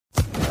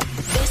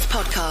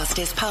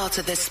podcast is part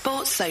of the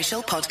Sports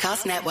Social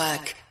Podcast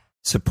Network.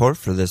 Support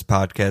for this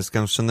podcast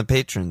comes from the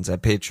patrons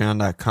at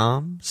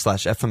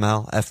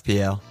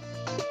patreon.com/FMLFPL.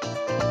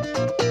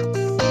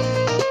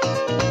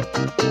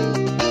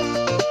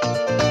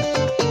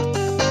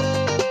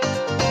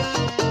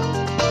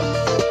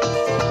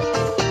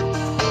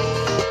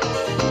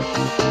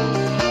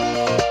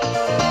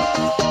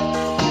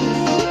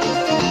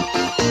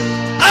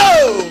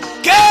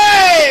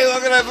 Okay!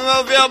 Welcome to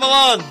FMLFPL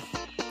Milan.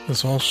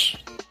 This Walsh.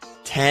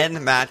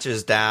 10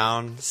 matches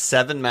down,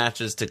 7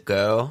 matches to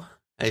go.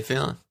 How you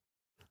feeling?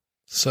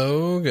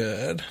 So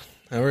good.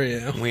 How are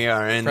you? We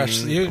are in.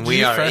 Freshly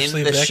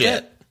the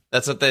shit. it?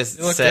 That's what they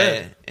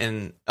say.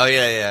 Oh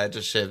yeah. I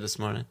just shaved this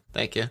morning.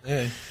 Thank you.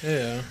 Yeah.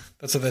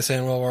 That's what they say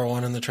in World War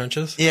I in the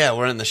trenches. Yeah,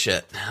 we're in the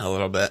shit a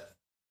little bit.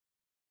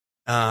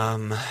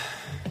 I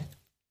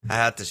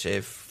had to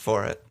shave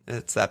for it.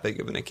 It's that big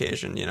of an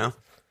occasion, you know.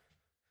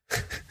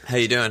 How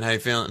you doing? How you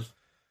feeling?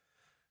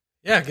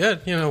 Yeah,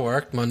 good.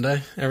 Worked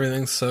Monday.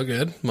 Everything's so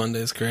good.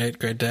 Monday's great.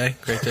 Great day.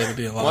 Great day to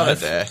be alive. What a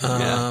day.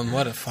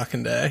 What a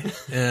fucking day.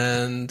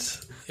 And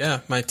yeah,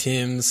 my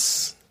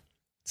team's,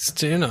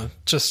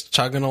 just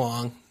chugging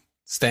along,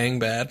 staying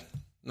bad.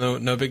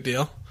 No big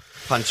deal.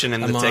 Punching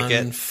in the I'm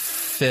ticket. On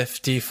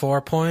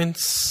 54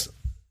 points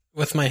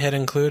with my hit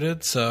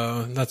included.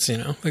 So that's,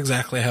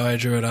 exactly how I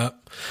drew it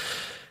up.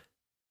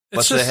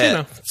 What's the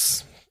hit?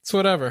 It's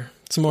whatever.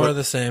 It's more of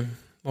the same.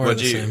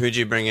 Who'd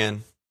you bring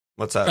in?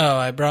 What's up? Oh,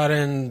 I brought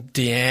in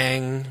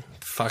Dieng,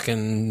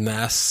 fucking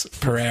mess,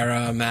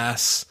 Pereira,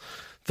 mess,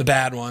 the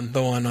bad one,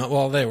 the one,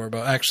 they were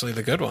both, actually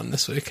the good one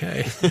this week,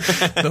 hey,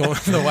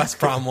 the West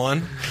Brom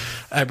one.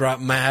 I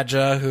brought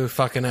Maja, who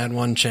fucking had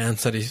one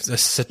chance that he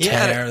missed. He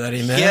had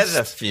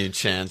a few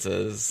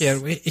chances. Yeah,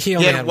 he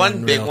only had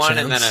one big one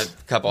chance. And then a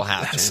couple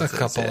half chances. A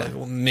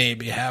couple,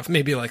 maybe half,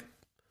 maybe like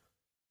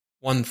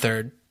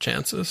 1/3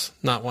 chances,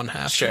 not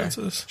 1/2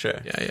 chances. Sure.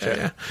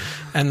 Yeah.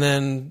 And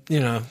then,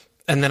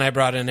 and then I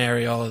brought in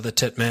Ariel, the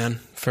tit man,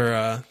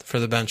 for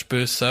the bench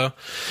boost. So,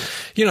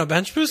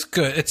 bench boost,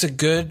 good. It's a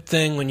good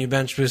thing when you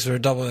bench boost for a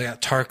double. They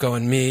got Tarko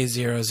and me,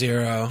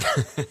 0-0.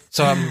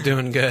 So I'm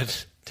doing good.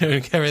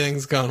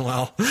 Everything's going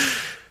well.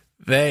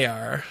 They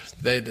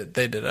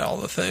did all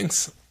the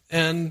things.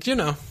 And,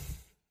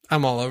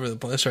 I'm all over the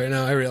place right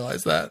now. I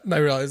realize that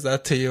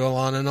to you,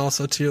 Alana, and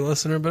also to you,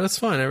 listener, but it's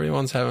fine.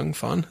 Everyone's having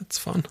fun. It's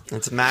fun.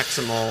 It's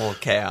maximal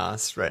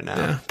chaos right now.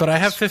 Yeah, but I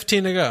have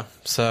 15 to go,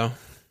 so.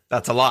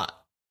 That's a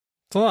lot.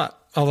 It's a lot.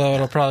 Although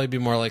it'll probably be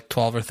more like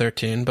 12 or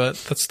 13, but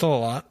that's still a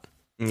lot.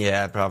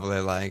 Yeah, probably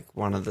like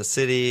one of the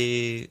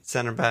City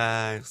center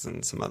backs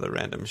and some other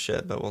random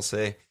shit, but we'll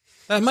see.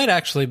 That might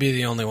actually be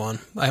the only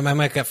one. I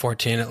might get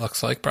 14, it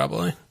looks like,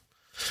 probably.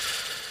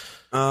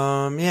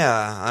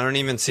 Yeah, I don't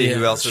even see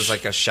who else is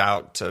like a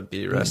shout to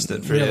be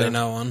rested for you. Really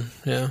no one,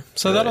 yeah.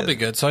 So that'll be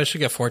good. So I should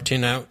get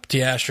 14 out.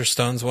 Diash or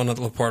Stones, one of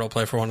the Laporte will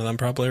play for one of them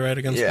probably, right,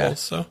 against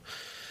Wolves, so.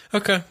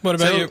 Okay, what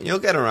about you? You'll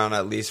get around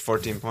at least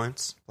 14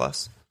 points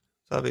plus.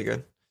 So that'll be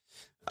good.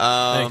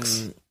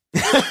 Thanks.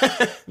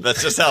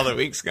 That's just how the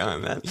week's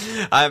going, man.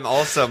 I'm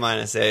also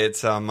 -8,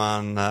 so I'm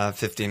on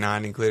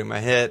 59, including my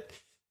hit.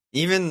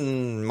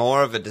 Even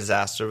more of a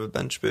disaster of a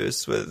bench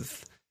boost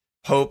with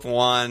Pope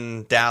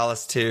 1,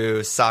 Dallas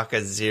 2,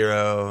 Saka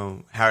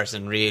 0,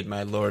 Harrison Reed,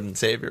 my Lord and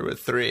Savior, with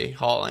 3,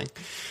 hauling.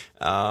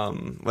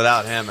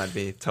 Without him, I'd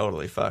be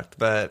totally fucked.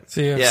 But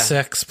so you have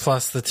 6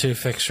 plus the 2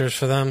 fixtures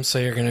for them, so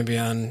you're going to be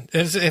on.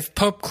 If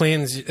Pope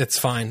cleans, it's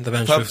fine. The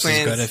bench boost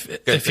is good.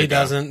 If he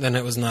doesn't, then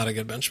it was not a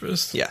good bench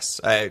boost.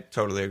 Yes, I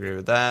totally agree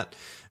with that.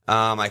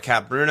 I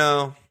capped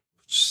Bruno.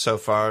 So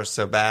far,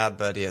 so bad,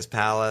 but he has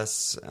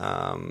Palace.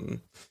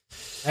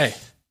 Hey.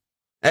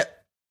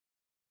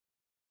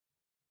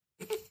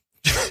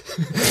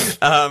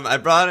 I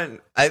brought in.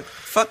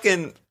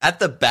 At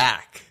the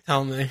back.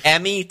 Tell me.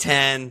 Emmy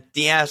 10,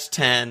 Diaz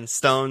 10,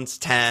 Stones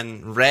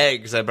 10,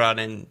 Regs. I brought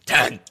in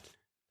 10.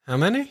 How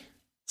many?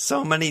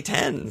 So many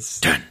 10s.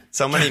 10.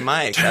 So many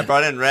Mike. I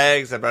brought in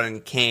Regs. I brought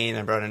in Kane.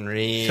 I brought in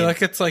Reed. I feel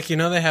like it's like,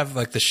 they have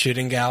like the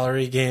shooting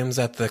gallery games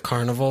at the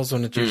carnivals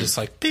when you're just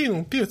like,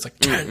 pew, pew. It's like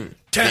 10,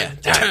 10,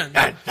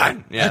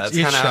 10. Yeah, that's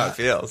kind of how it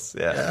feels.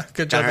 Yeah.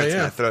 Good job. It hurts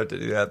my throat to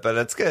do that, but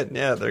it's good.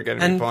 Yeah, they're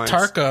getting me points.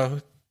 And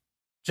Tarko,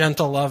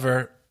 gentle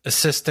lover,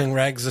 assisting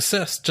Regs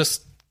assist,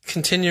 just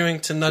continuing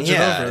to nudge it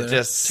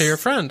over to your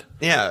friend.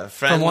 Yeah,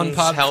 friends, from one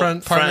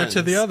partner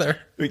to the other.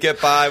 We get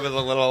by with a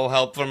little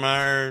help from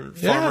our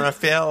former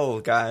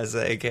FPL guys,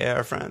 aka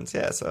our friends.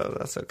 Yeah, so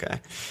that's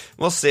okay.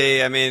 We'll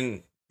see. I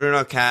mean,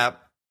 Bruno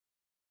Cap,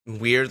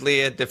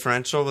 weirdly a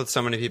differential with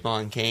so many people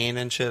on Kane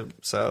and shit,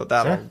 so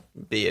that'll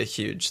be a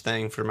huge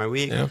thing for my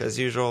week as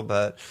usual,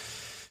 but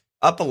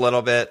up a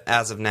little bit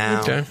as of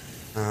now. Okay.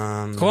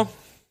 Cool.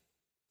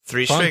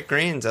 3 straight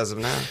greens as of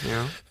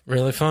now,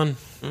 Really fun.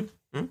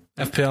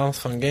 FPL,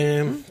 fun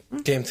game.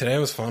 Game today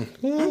was fun.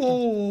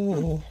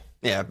 Ooh.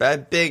 Yeah,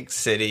 big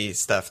City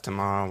stuff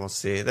tomorrow. We'll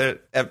see.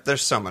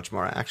 There's so much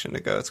more action to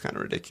go. It's kind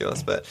of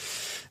ridiculous. But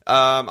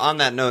on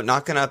that note,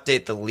 not going to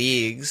update the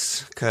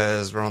leagues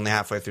because we're only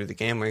halfway through the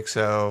game week.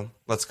 So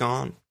let's go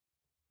on.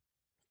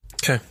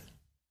 Okay.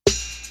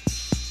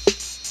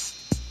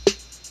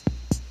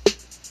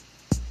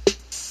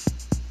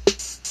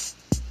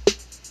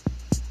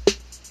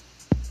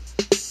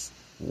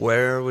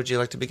 Where would you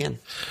like to begin?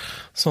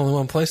 There's only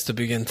one place to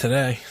begin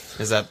today.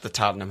 Is that the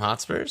Tottenham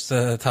Hotspurs?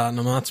 The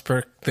Tottenham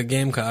Hotspur, the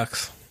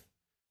Gamecocks.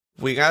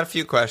 We got a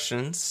few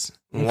questions.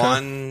 Okay.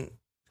 One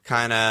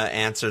kind of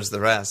answers the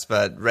rest,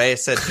 but Ray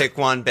said pick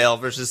one, Bale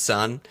versus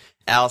Son.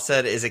 Al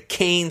said, is a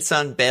Kane,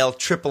 Son, Bale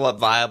triple up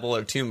viable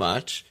or too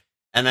much?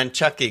 And then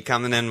Chucky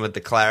coming in with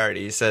the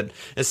clarity. He said,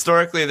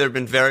 historically, there have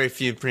been very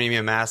few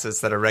premium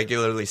assets that are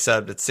regularly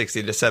subbed at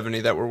 60 to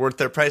 70 that were worth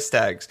their price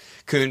tags,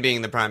 Kuhn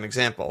being the prime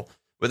example.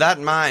 With that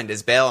in mind,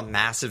 is Bale a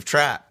massive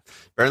trap?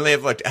 Burnley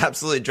have looked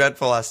absolutely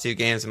dreadful last 2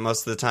 games, and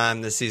most of the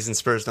time this season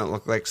Spurs don't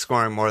look like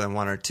scoring more than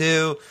 1 or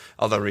 2,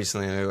 although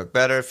recently they look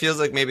better. Feels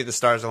like maybe the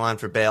stars align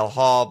for Bale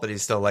Hall, but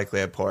he's still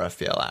likely a poor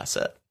FPL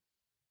asset.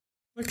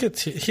 Look at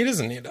he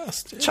doesn't need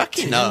us. Dude.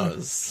 Chucky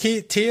knows.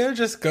 Tio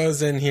just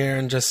goes in here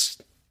and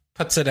just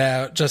puts it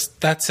out.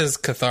 Just that's his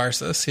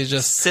catharsis. He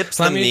just sips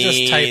let the me mead.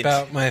 just type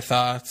out my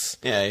thoughts.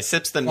 Yeah, he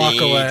sips the Walk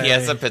meat. away. He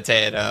has a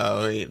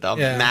potato.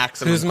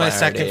 Maximum Who's my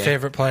clarity. second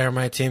favorite player on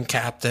my team?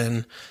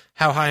 Captain.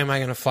 How high am I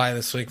going to fly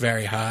this week?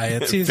 Very high.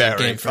 It's easy Very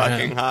game for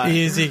fucking him. high.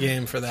 Easy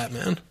game for that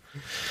man.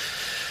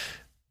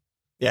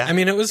 Yeah, I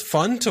mean, it was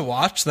fun to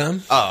watch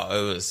them.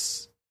 Oh, it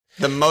was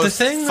the most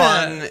thing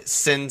fun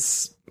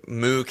since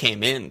Moo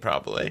came in,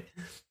 probably.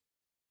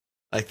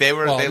 Like they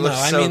were, Well, they looked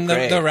so I mean,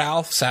 great. the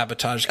Ralph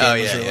sabotage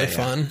game was really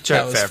fun. Sure,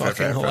 that was fair, fucking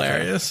fair.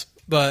 hilarious.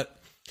 But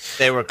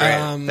They were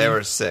great. They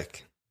were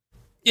sick.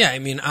 yeah, I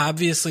mean,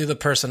 obviously the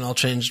personnel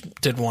change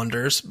did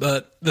wonders.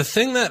 But the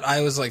thing that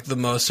I was like the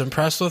most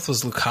impressed with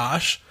was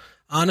Lukash.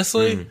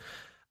 Honestly,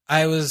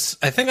 I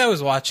think I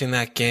was watching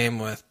that game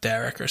with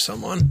Derek or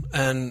someone,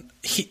 and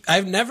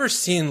I've never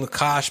seen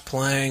Lukash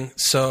playing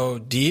so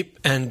deep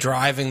and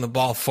driving the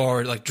ball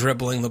forward, like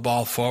dribbling the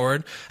ball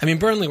forward. I mean,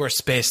 Burnley were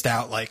spaced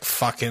out, like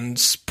fucking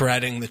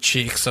spreading the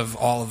cheeks of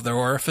all of their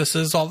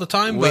orifices all the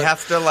time. We but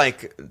have to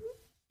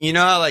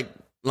how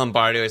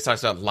Lombardi always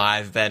talks about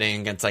live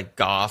betting against like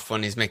Goff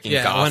when he's making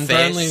Goff when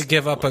face. Burnley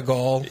give up a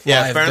goal,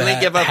 Yeah, live if Burnley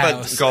bet, give up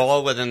house, a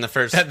goal within the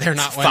first that they're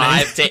not winning.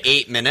 5 to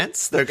 8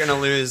 minutes, they're going to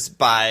lose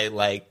by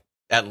like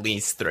at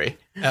least 3.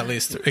 at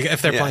least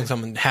if they're playing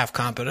someone half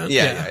competent.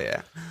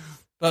 Yeah.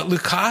 But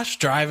Lukash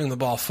driving the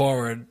ball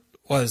forward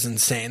was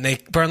insane.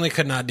 Burnley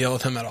could not deal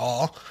with him at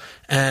all.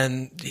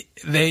 And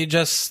they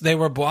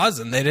were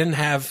blazing. They didn't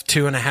have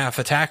 2.5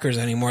 attackers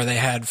anymore. They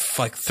had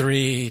like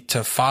 3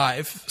 to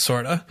 5,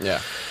 sort of.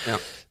 Yeah.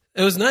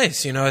 It was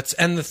nice,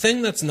 and the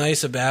thing that's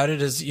nice about it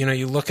is,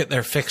 you look at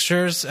their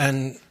fixtures,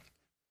 and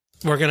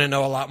we're going to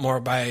know a lot more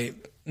by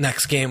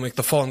next game week.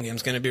 The Fulham game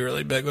is going to be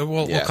really big.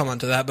 We'll come on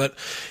to that. But,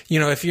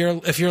 if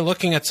you're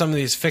looking at some of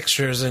these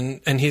fixtures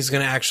and he's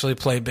going to actually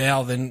play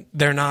Bale, then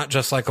they're not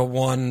just like a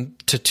 1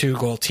 to 2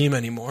 goal team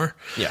anymore.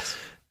 Yes.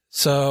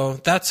 So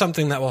that's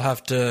something that we'll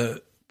have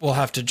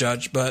to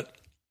judge. But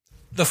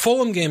the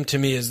Fulham game to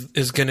me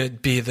is going to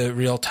be the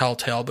real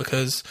telltale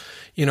because,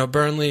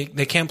 Burnley,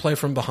 they can't play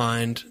from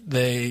behind.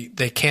 They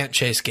can't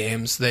chase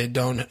games. They're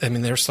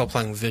still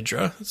playing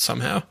Vidra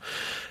somehow.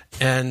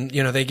 And,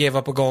 they gave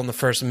up a goal in the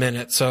first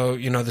minute. So,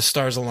 the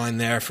stars align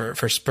there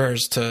for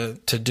Spurs to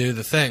do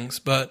the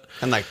things.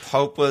 And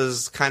Pope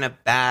was kind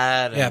of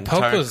bad. Yeah, and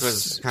Pope Tark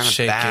was kind of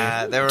shaky.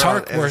 bad.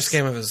 Worst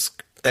game of his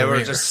They career.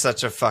 were just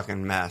such a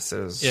fucking mess.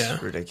 It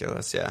was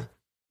ridiculous. Yeah.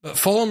 But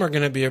Fulham are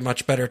going to be a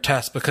much better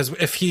test because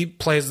if he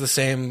plays the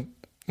same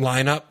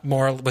lineup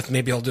more with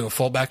maybe he'll do a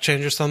fullback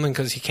change or something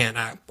because he can't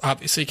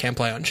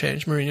play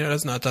unchanged. Mourinho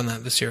has not done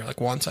that this year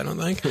once, I don't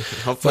think.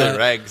 Hopefully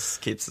Regs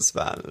keeps the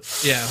spot.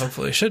 Yeah,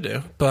 hopefully he should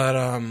do. But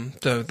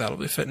that'll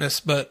be fitness.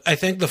 But I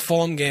think the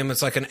Fulham game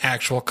is an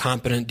actual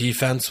competent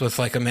defense with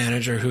a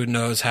manager who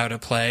knows how to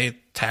play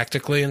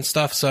tactically and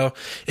stuff. So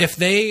if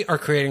they are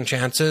creating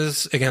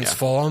chances against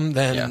Fulham,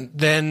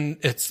 then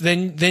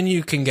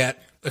you can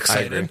get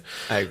excited.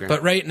 I agree.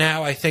 But right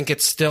now, I think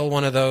it's still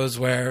one of those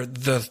where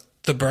the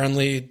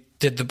Burnley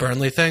did the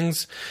Burnley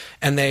things,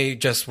 and they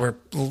just were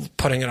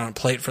putting it on a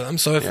plate for them.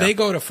 So if they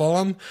go to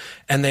Fulham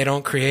and they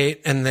don't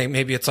create, and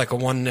maybe it's a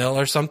 1-0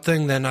 or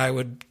something, then I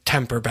would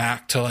temper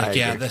back to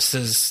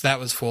that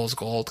was fool's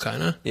gold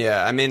kind of.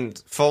 Yeah, I mean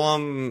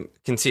Fulham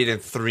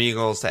conceded 3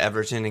 goals to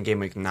Everton in game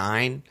week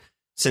 9.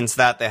 Since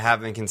that, they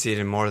haven't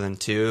conceded more than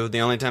 2. The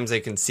only times they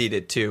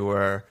conceded 2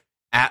 were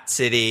at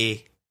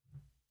City,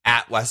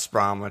 at West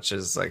Brom, which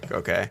is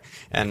okay,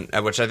 and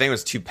which I think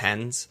was 2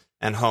 pens,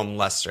 and home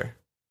Leicester.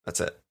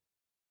 That's it.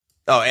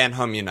 Oh, and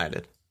home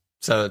United.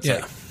 So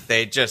it's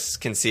they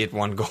just concede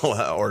 1 goal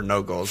or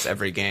no goals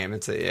every game.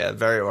 It's a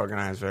very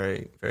organized,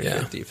 very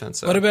good defense.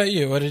 So. What about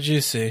you? What did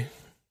you see?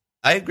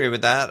 I agree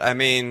with that. I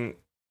mean,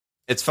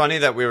 it's funny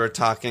that we were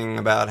talking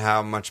about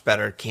how much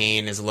better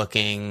Kane is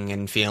looking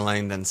and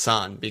feeling than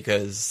Son,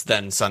 because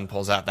then Son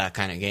pulls out that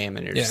kind of game,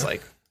 and you're just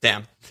like,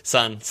 damn,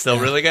 Son, still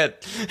really good.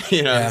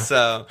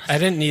 So I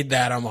didn't need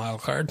that on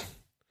Wildcard.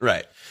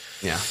 Right.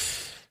 Yeah.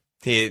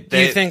 Do you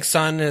think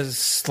Son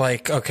is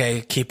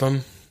okay, keep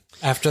him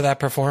after that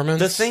performance?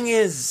 The thing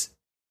is,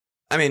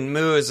 I mean,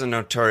 Moo is a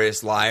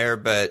notorious liar,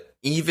 but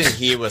even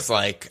he was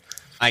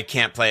I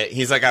can't play it.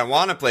 He's like, I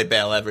want to play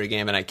Bale every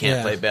game, and I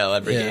can't play Bale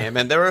every game.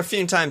 And there were a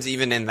few times,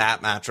 even in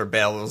that match, where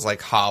Bale was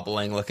like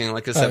hobbling, looking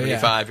like a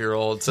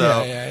 75-year-old.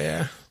 So,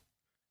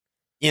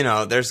 you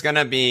know, there's going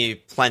to be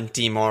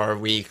plenty more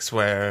weeks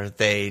where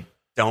they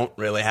don't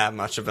really have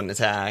much of an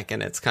attack,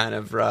 and it's kind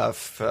of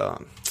rough.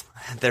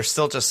 They're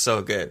still just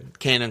so good.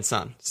 Kane and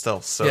Son,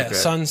 still so good. Yeah,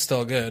 Son's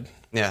still good.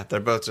 Yeah, they're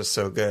both just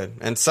so good.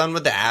 And Son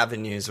with the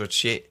avenues,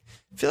 which I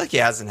feel like he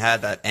hasn't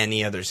had that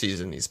any other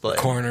season he's played.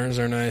 Corners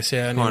are nice,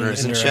 yeah.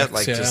 Corners and shit,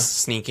 like just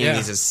sneaking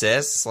these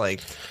assists,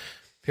 like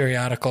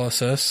periodical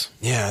assists.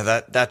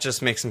 Yeah, that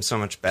just makes him so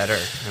much better.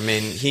 I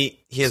mean, he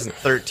has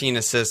 13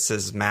 assists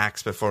as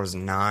max before it was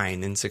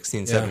 9 in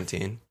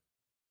 16-17.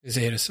 He's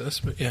 8 assists,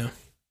 but yeah.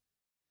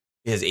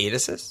 He has 8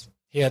 assists?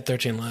 He had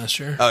 13 last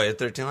year. Oh, he had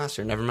 13 last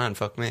year. Never mind.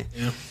 Fuck me.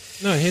 Yeah.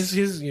 No, he's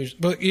usually,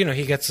 but you know,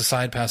 he gets the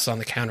side passes on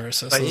the counter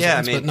assists. But yeah,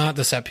 ones, I mean, but not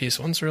the set piece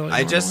ones really.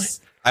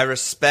 I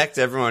respect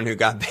everyone who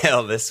got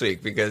Bale this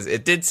week, because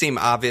it did seem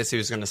obvious he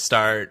was going to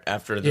start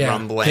after the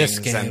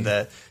rumblings and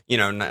the, you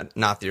know,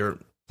 not the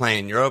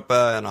playing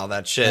Europa and all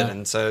that shit. Yeah.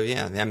 And so,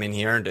 yeah, I mean,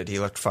 he earned it. He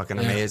looked fucking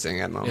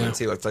amazing at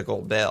moments. Yeah. He looked like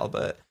old Bale,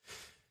 but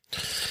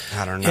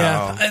I don't know.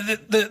 Yeah,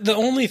 the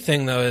only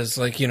thing, though, is,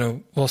 like, you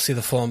know, we'll see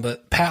the Fulham,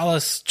 but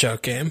Palace,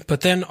 joke game.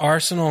 But then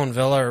Arsenal and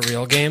Villa are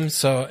real games,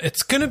 so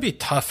it's going to be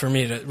tough for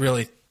me to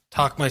really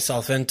talk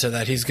myself into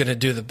that he's going to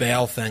do the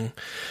Bale thing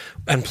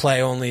and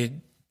play only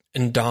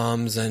in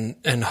Doms and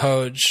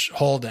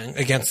holding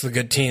against the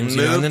good teams.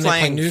 You know? And then they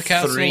play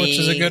Newcastle, which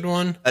is a good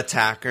one.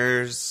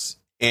 Attackers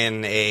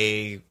in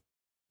a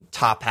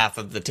top half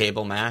of the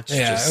table match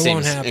just it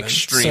won't seems happen.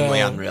 Extremely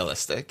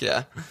unrealistic.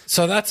 Yeah.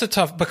 So that's a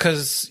tough,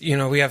 because, you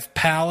know, we have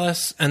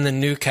Palace and then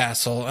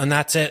Newcastle, and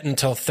that's it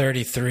until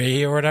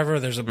 33 or whatever.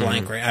 There's a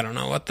blank rate. I don't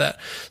know what that.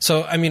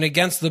 So, I mean,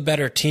 against the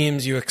better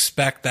teams, you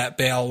expect that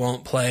Bale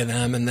won't play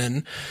them, and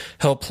then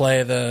he'll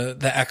play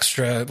the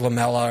extra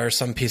Lamella or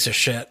some piece of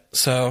shit.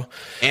 So,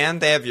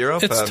 and they have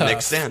Europa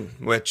mixed in,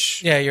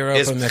 which Europa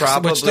is mixed,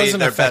 probably which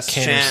their best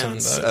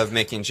chance of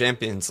making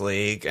Champions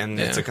League, and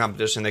it's a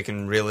competition they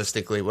can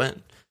realistically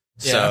win.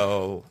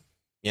 So,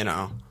 you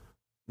know,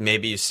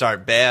 maybe you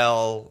start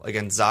Bale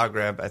against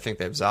Zagreb. I think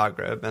they have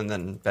Zagreb, and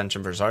then bench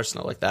him versus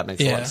Arsenal. Like, that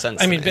makes a lot of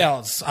sense. I mean,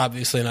 Bale's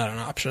obviously not an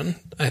option.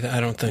 I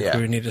don't think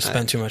we need to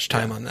spend too much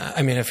time on that.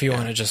 I mean, if you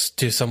want to just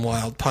do some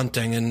wild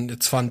punting and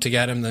it's fun to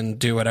get him, then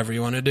do whatever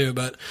you want to do.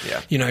 But,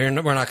 you know,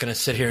 we're not going to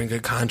sit here in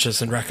good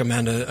conscience and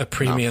recommend a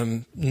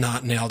premium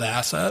not nailed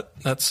asset.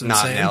 That's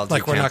insane. Not nailed.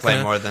 Like, we're not going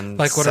to play more than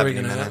like, what are we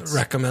going to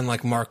recommend?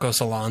 Like Marcos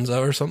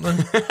Alonso or something?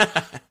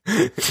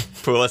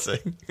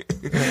 Pulisic.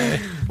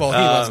 Well, he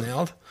was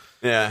nailed.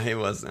 Yeah, he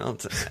was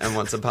nailed, and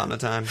once upon a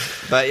time.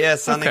 But yeah,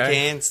 Son and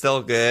Kane,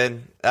 still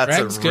good. That's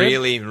Reg's a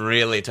really,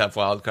 really tough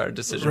wildcard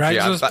decision Regs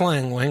for you. Was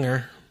playing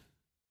winger.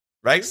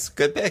 Regs,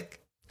 good pick.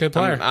 Good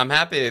player. I'm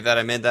happy that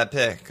I made that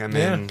pick. I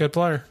mean, good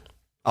player.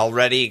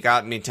 Already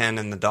got me 10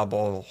 in the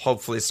double.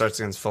 Hopefully starts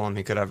against Fulham.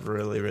 He could have a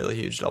really, really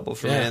huge double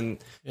for me. And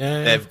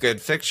they have good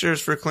fixtures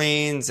for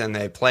cleans, and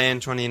they play in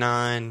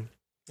 29.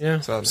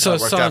 Yeah. So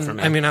that worked out for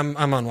me. I mean, I'm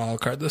on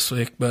Wildcard this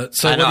week, but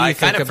what do you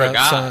think about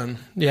Son?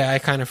 Yeah, I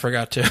kind of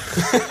forgot too.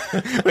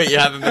 Wait, you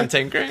haven't been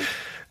tinkering?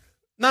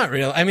 Not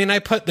really. I mean, I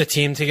put the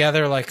team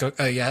together like,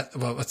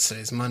 let's say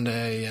it's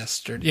Monday,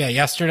 yesterday. Yeah,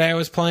 yesterday I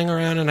was playing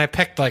around and I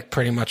picked like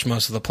pretty much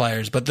most of the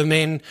players. But the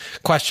main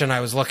question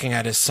I was looking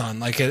at is Son.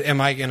 Like, am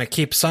I going to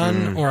keep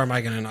Son or am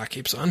I going to not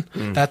keep Son?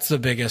 That's the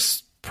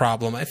biggest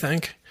problem, I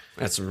think.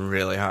 That's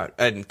really hard.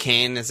 And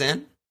Kane is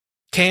in?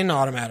 Kane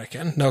automatic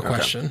in, no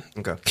question.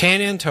 Okay.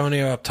 Kane,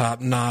 Antonio up top,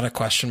 not a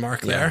question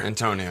mark there.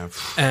 Antonio.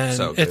 And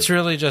so it's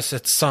really just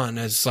it's Son.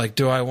 It's like,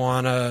 do I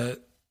want to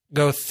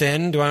go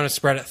thin? Do I want to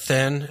spread it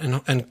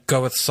thin and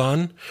go with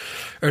Son?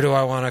 Or do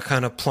I want to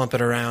kind of plump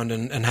it around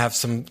and have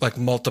some like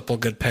multiple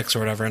good picks or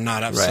whatever and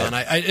not have Son?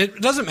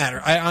 It doesn't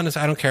matter. I honestly,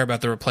 I don't care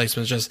about the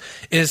replacements. Just,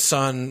 is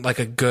Son like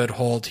a good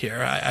hold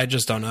here? I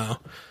just don't know.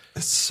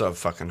 It's so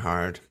fucking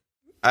hard.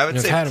 I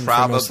would say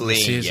probably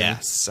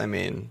yes. I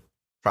mean,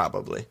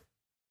 probably.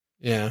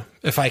 Yeah,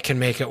 if I can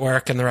make it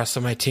work and the rest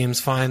of my team's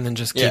fine, then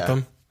just keep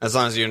him. As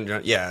long as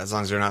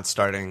you're not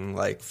starting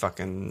like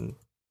fucking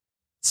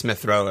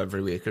Smith Rowe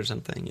every week or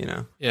something, you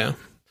know. Yeah,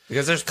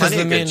 because there's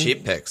plenty of good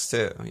cheap picks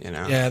too, you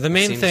know. Yeah, the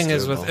main thing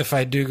is with if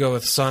I do go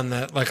with Son,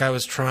 that like I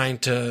was trying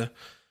to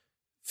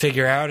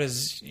figure out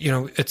is, you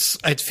know,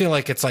 I feel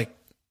like it's like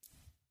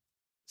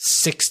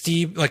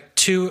 60, like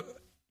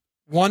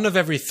one of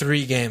every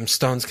 3 games,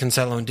 Stones,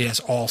 Cancelo, and Diaz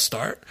all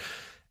start.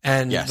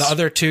 And the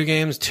other 2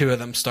 games, 2 of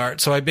them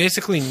start. So I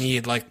basically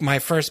need, like, my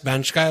first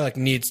bench guy, like,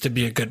 needs to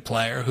be a good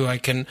player who I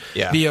can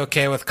be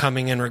okay with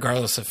coming in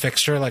regardless of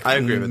fixture. Like, I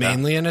agree with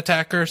mainly an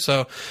attacker.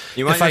 So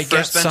you want your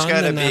first bench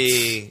guy to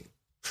be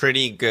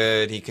pretty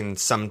good. He can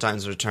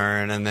sometimes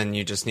return, and then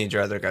you just need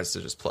your other guys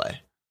to just play.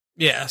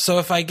 Yeah. So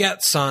if I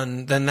get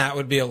Son, then that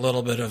would be a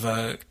little bit of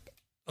a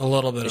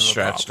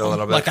stretched problem. A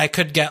little bit. Like, I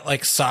could get,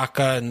 like,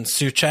 Saka and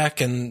Souček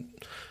and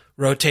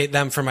rotate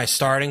them for my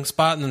starting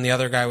spot, and then the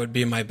other guy would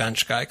be my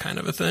bench guy, kind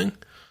of a thing.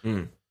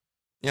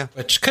 Yeah,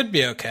 which could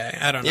be okay.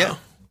 I don't know.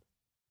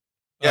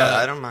 Yeah,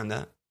 I don't mind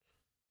that.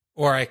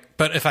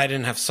 But if I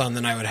didn't have Son,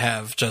 then I would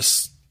have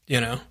just,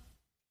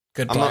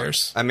 good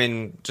players.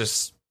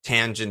 Just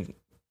tangentially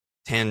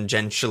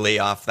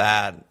off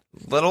that,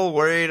 little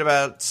worried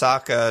about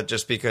Saka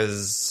just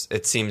because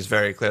it seems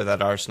very clear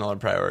that Arsenal are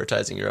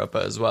prioritizing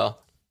Europa as well.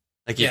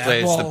 Like he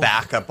plays the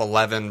backup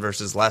 11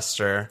 versus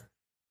Leicester.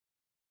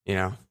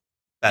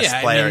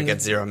 Best player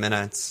gets 0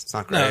 minutes. It's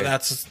not great. No,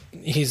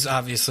 he's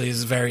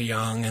very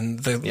young, and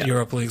the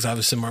Europa League's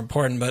obviously more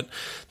important. But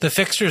the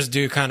fixtures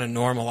do kind of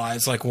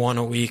normalize, like 1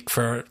 a week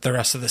for the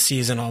rest of the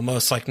season,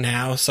 almost like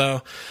now.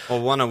 So,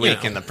 1 a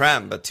week in the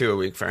Prem, but 2 a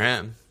week for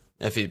him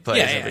if he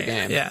plays every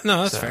game. Yeah,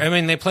 no, that's fair. I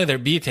mean, they play their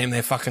B team.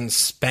 They fucking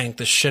spank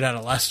the shit out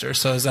of Leicester,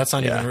 so that's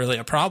not even really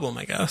a problem,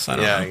 I guess. I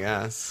don't know. I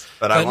guess.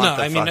 But I want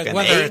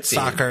whether it's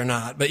soccer or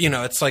not, but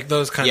it's like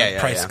those kind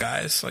of price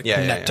guys, like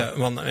Neto,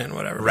 well,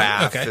 whatever.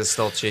 Raf is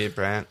still cheap,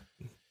 right?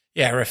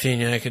 Yeah,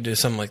 Rafinha, I could do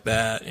something like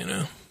that,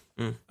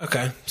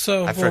 Okay,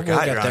 so I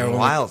forgot you're on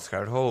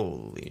Wildcard.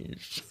 Holy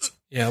shit.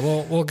 Yeah,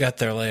 we'll get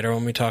there later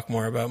when we talk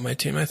more about my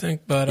team, I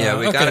think. But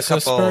we got a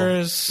couple.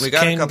 Spurs, we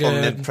got Kane, a couple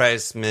good.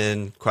 mid-price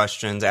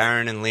questions.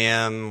 Aaron and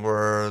Liam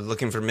were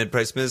looking for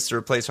mid-price mids to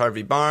replace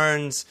Harvey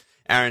Barnes.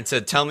 Aaron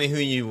said, "Tell me who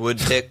you would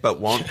pick but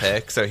won't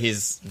pick." So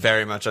he's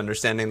very much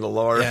understanding the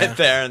lore right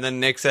there. And then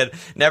Nick said,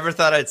 "Never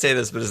thought I'd say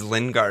this, but is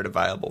Lingard a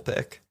viable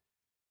pick?"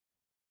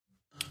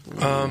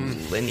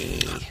 Linny.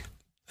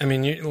 I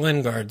mean,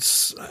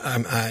 Lingard's.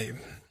 I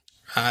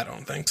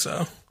don't think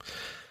so.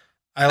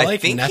 I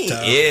think Neto.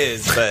 He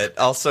is, but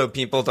also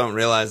people don't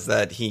realize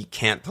that he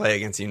can't play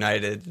against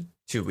United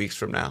 2 weeks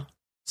from now.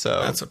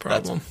 So that's a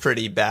problem. That's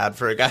pretty bad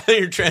for a guy that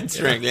you're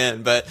transferring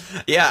in. But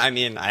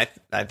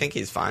I think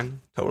he's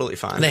fine. Totally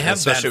fine. They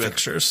have bad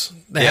fixtures.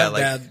 They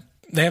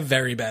have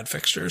very bad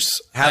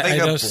fixtures. Having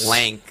a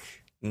blank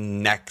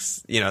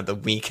next, the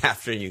week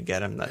after you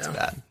get him, that's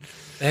bad.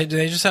 They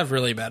just have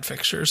really bad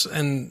fixtures,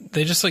 and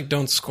they just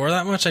don't score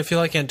that much. I feel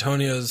like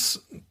Antonio's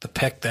the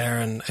pick there,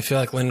 and I feel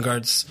like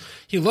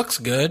he looks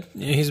good.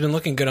 He's been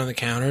looking good on the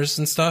counters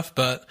and stuff,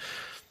 but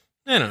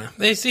I don't know.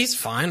 He's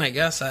fine, I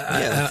guess.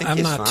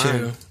 I'm not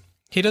fine.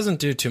 He doesn't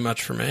do too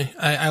much for me.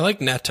 I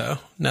like Neto.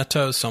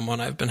 Neto is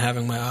someone I've been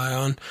having my eye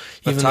on.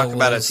 Let's talk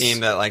about a team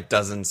that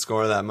doesn't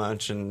score that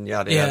much and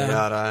yada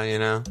yada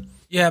yada.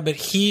 Yeah, but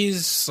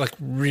he's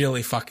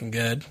really fucking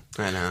good.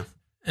 I know.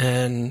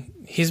 And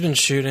he's been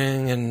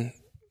shooting, and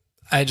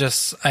I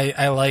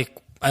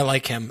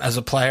like him as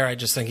a player. I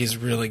just think he's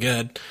really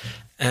good,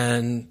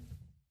 and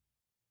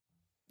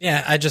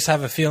I just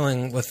have a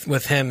feeling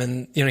with him,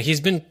 and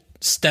he's been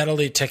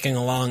steadily ticking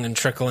along and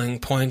trickling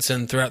points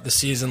in throughout the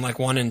season, like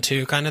 1 and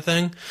 2 kind of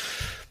thing.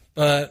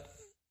 But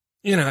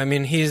you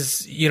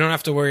don't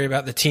have to worry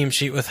about the team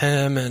sheet with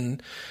him,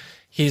 and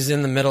he's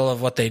in the middle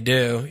of what they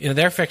do.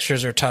 Their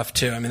fixtures are tough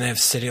too. I mean, they have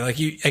City. I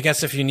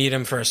guess if you need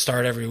him for a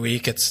start every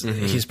week,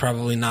 he's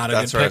probably not a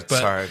good pick.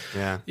 But hard.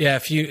 Yeah.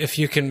 If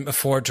you can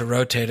afford to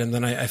rotate him,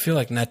 then I feel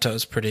like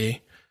Neto's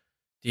pretty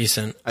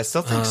decent. I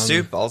still think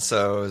Soup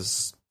also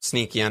is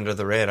sneaky under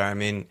the radar. I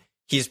mean,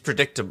 he's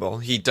predictable.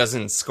 He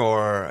doesn't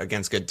score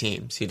against good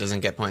teams. He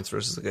doesn't get points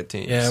versus the good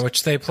teams. Yeah,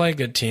 which they play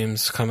good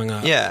teams coming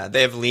up. Yeah,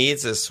 they have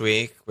Leeds this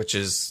week,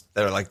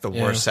 they're like the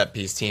worst set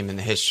piece team in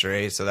the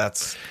history. So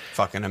that's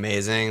fucking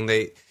amazing.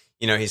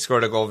 He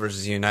scored a goal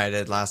versus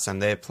United last time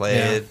they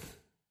played.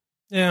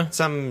 Yeah.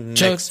 Some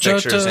mixed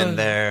fixtures in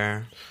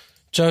there.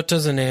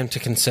 Jota's a name to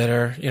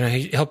consider.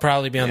 He'll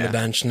probably be on the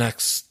bench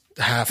next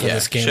half of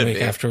this game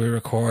week after we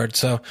record.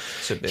 So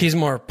he's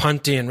more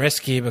punty and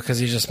risky because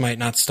he just might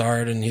not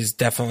start, and he's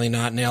definitely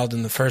not nailed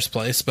in the first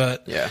place.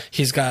 But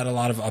he's got a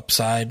lot of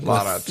upside.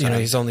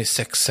 He's only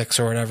 6'6"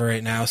 or whatever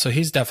right now, so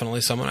he's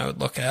definitely someone I would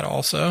look at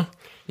also.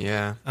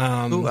 Yeah.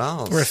 Who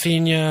else?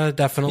 Rafinha,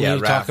 definitely.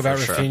 Talk about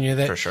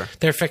Rafinha. For sure.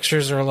 Their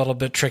fixtures are a little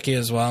bit tricky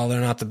as well.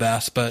 They're not the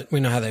best, but we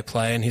know how they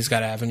play, and he's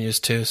got avenues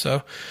too.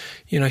 So,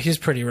 he's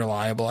pretty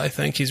reliable. I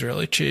think he's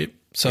really cheap.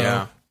 So.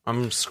 Yeah.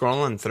 I'm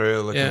scrolling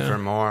through looking for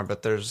more,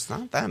 but there's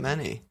not that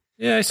many.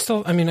 Yeah,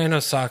 I know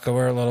Saka,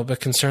 we're a little bit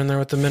concerned there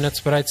with the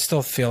minutes, but I'd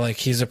still feel like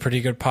he's a pretty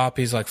good pop.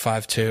 He's like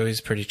 5'2". He's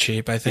pretty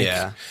cheap. I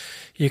think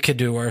you could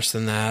do worse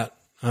than that.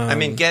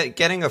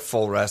 Getting a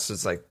full rest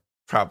is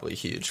probably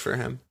huge for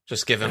him.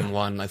 Just give him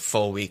one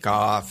full week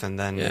off, and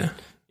then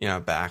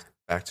back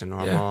to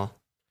normal.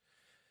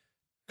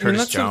 Yeah.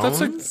 Curtis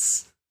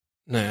Jones.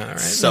 Right.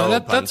 So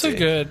that's a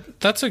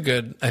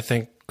good. I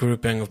think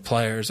grouping of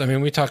players. I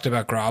mean, we talked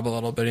about Grob a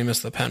little bit. He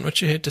missed the pen,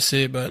 which you hate to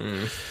see, but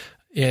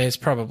he's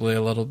probably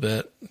a little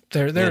bit.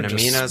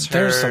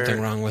 There's something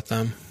wrong with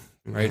them,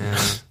 right?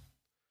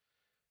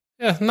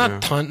 Not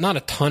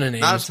a ton of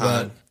names,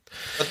 but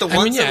the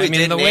ones that we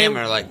did name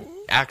are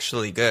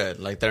actually good.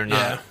 They're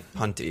not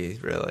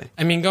punty, really.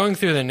 I mean, going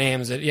through the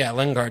names,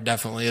 Lingard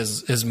definitely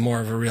is more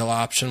of a real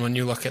option when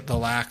you look at the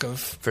lack of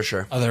for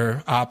sure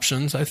other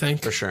options. I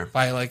think for sure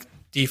by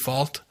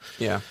default.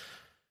 Yeah.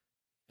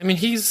 I mean,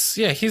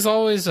 he's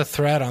always a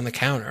threat on the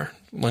counter,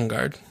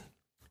 Lingard.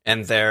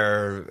 And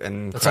they're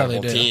an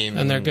incredible team,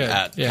 and they're good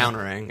at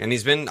countering. And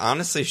he's been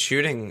honestly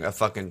shooting a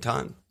fucking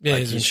ton. Yeah,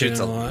 he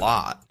shoots a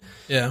lot.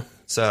 Yeah.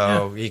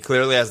 So he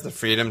clearly has the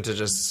freedom to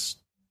just,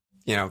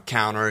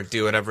 counter,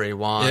 do whatever he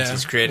wants. Yeah.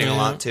 He's creating a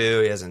lot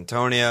too. He has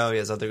Antonio. He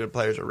has other good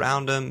players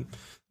around him.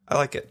 I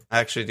like it. I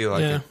actually do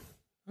like it.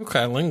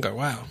 Okay, Lingard.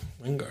 Wow,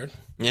 Lingard.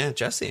 Yeah,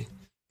 Jesse.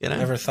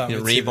 Never thought we'd see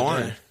the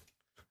reborn. day.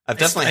 I've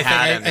definitely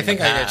had him. I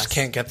think I just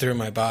can't get through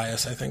my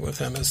bias. I think with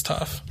him it's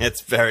tough.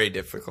 It's very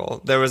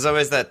difficult. There was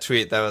always that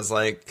tweet that was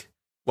like,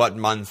 what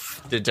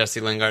month did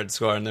Jesse Lingard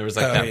score? And there was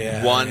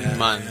like one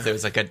month. Yeah. There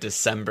was like a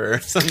December or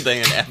something,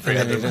 and every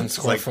other he month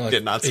score for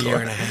did not score. A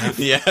year and a half.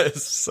 Yeah,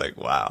 it's like,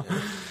 wow.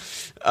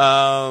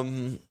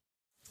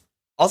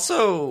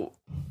 Also,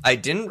 I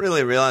didn't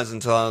really realize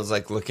until I was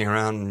like looking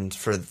around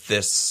for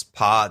this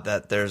pod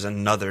that there's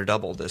another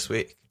double this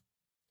week.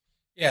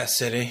 Yeah,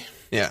 City.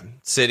 Yeah,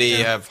 City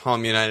have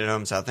home United,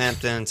 home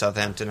Southampton.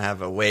 Southampton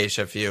have away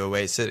Sheffield,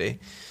 away City.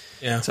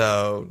 Yeah.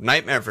 So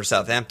nightmare for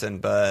Southampton,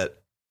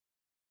 but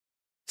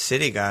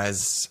City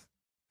guys,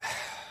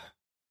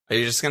 are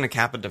you just going to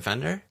cap a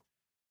defender?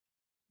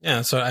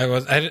 Yeah. So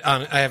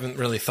I haven't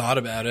really thought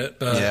about it,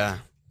 but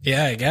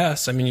yeah, I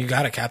guess. I mean, you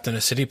got to captain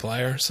a City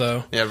player,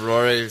 so yeah.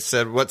 Rory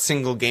said, "What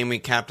single game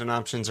week captain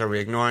options are we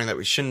ignoring that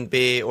we shouldn't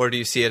be, or do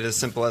you see it as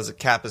simple as a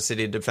cap a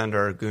City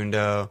defender or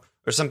Gundo?"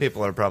 Or some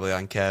people are probably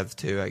on Kev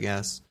too, I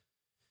guess.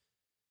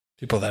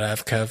 People that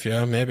have Kev,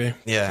 yeah, maybe.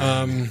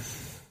 Yeah.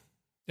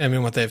 I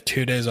mean, they have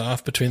 2 days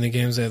off between the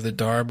games. They have the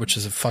Darb, which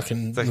is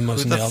the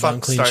most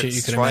nailed-on clean sheet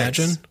you could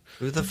imagine.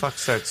 Who the fuck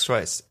starts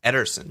twice?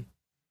 Ederson,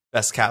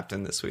 best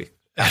captain this week.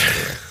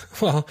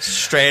 Well,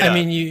 straight up. I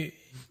mean,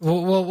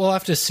 we'll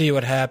have to see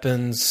what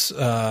happens.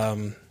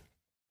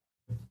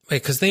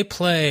 Because they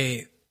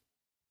play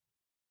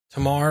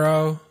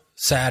tomorrow,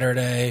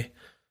 Saturday,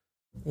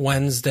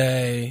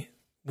 Wednesday,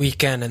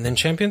 weekend, and then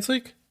Champions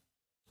League?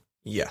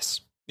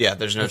 Yes. Yeah,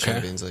 there's no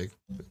Champions League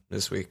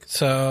this week.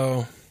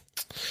 So,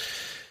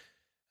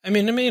 I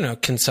mean,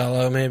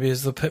 Cancelo maybe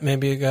is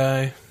maybe a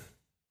guy.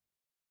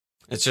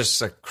 It's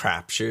just a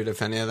crapshoot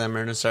if any of them are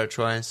going to start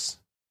twice.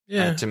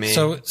 Yeah. To me.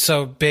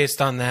 So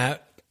based on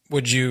that,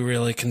 would you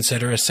really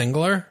consider a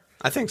singler?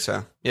 I think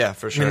so. Yeah,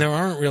 for sure. I mean, there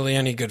aren't really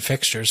any good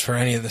fixtures for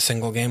any of the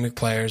single game week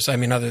players. I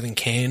mean, other than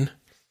Kane.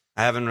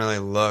 I haven't really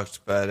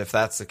looked, but if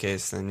that's the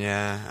case, then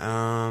yeah.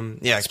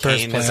 Spurs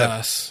Kane play is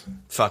us.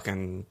 a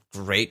fucking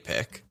great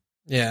pick.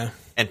 Yeah.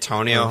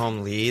 Antonio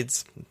home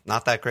Leeds,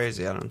 not that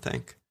crazy, I don't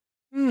think.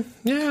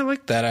 Yeah, I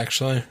like that,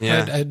 actually.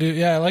 Yeah. I do.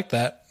 Yeah, I like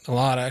that a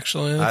lot,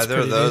 actually. That's either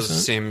of those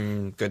decent.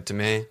 seem good to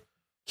me.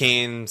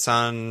 Kane,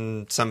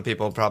 Son, some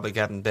people probably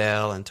captain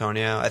Bale,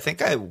 Antonio. I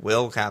think I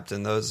will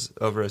captain those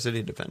over a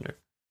City defender.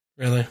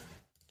 Really?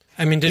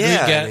 I mean, did we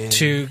get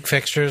 2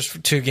 fixtures,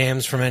 2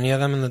 games from any of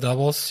them in the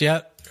doubles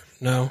yet?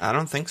 No. I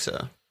don't think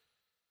so.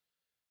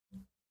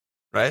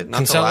 Right? Not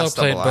the Cancelo last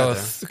played double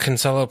both. either.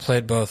 Cancelo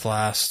played both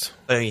last.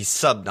 But he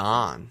subbed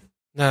on.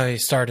 No, he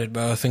started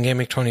both in game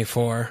week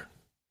 24.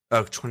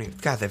 Oh, 20.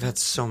 God, they've had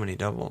so many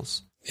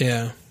doubles.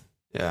 Yeah.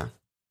 Yeah.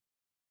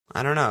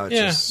 I don't know.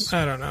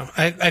 I don't know.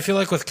 I feel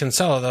like with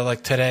Cancelo, though,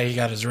 like today he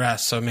got his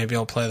rest, so maybe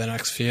he'll play the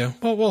next few.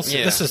 Well, we'll see.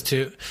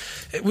 Yeah.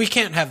 We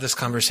can't have this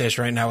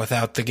conversation right now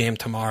without the game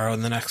tomorrow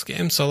and the next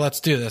game, so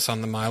let's do this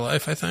on the My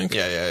Life, I think.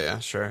 Yeah,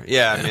 sure.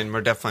 Yeah, I mean, we're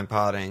definitely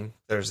potting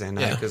Thursday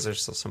night because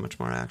there's still so much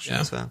more action.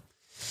 Yeah. So,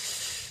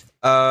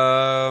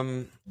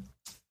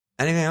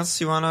 anything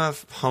else you want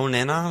to hone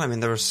in on? I mean,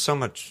 there was so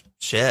much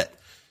shit.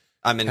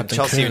 I mean, Captain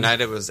Chelsea Kuhn.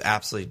 United was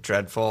absolutely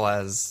dreadful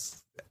as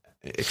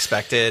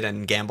expected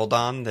and gambled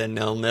on. The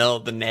nailed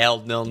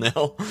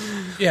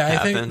 0-0. Yeah, I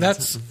happened. think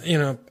that's,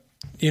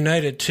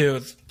 United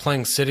too,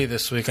 playing City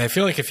this week. I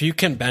feel like if you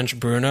can bench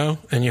Bruno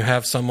and you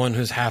have someone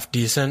who's half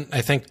decent,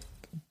 I think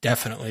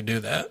definitely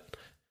do that.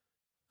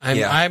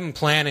 I'm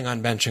planning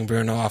on benching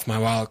Bruno off my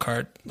wild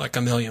card like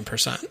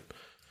 1,000,000%.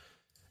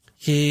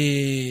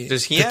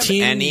 Does he have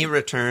any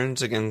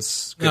returns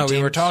against good teams?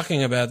 We were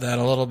talking about that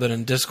a little bit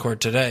in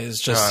Discord today.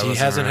 It's just he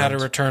hasn't had a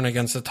return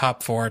against the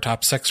top 4,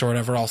 top 6 or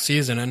whatever all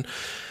season. And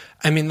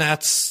I mean,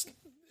 it's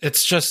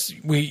just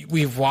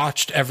we've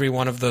watched every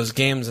one of those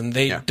games and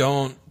they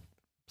don't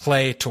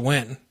play to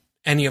win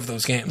any of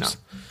those games.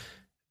 No.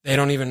 They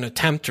don't even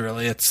attempt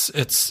really.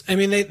 I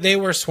mean, they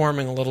were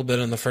swarming a little bit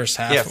in the first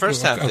half. Yeah,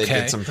 first half they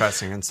did some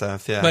pressing and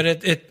stuff. Yeah, but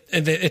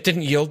it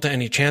didn't yield to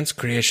any chance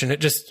creation. It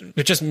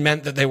just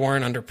meant that they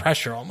weren't under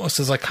pressure. Almost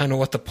is like kind of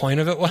what the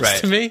point of it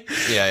was to me.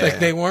 Yeah,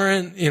 they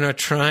weren't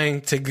trying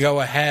to go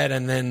ahead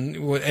and then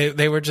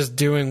they were just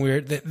doing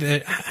weird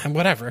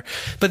whatever.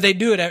 But they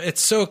do it.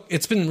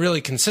 It's been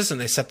really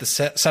consistent. They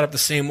set up the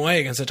same way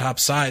against the top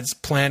sides,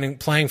 playing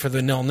for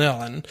the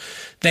 0-0, and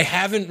they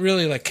haven't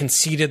really like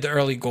conceded the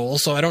early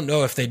goals. So I don't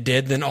know if they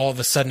did, then all of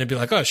a sudden it'd be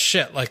like, oh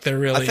shit, like they're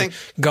really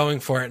going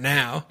for it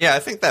now. Yeah, I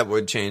think that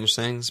would change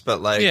things,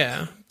 but like...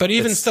 Yeah, but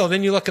even still,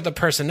 then you look at the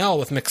personnel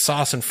with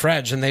McSauce and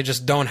Fredge, and they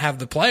just don't have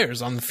the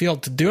players on the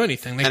field to do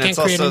anything. They can't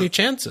create any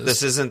chances.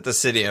 This isn't the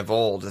City of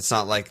old. It's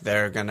not like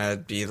they're going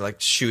to be like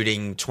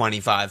shooting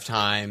 25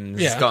 times,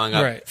 going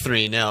up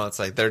 3-0. It's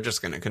like they're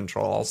just going to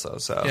control also,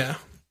 so... Yeah.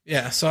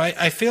 Yeah, so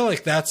I feel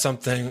like that's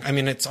something. I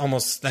mean, it's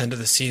almost the end of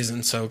the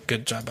season, so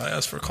good job by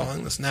us for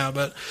calling this now.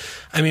 But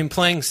I mean,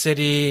 playing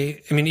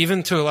City. I mean,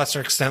 even to a lesser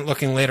extent,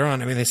 looking later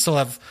on. I mean, they still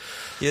have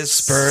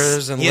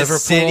Spurs and Liverpool.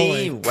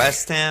 City,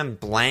 West Ham,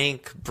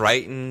 blank,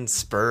 Brighton,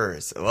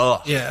 Spurs. Ugh.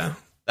 Yeah,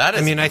 that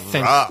is. I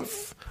think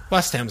rough.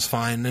 West Ham's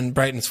fine and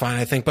Brighton's fine,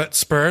 I think. But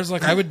Spurs,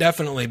 like, I would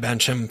definitely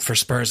bench him for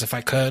Spurs if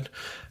I could,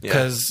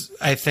 because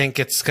I think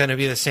it's going to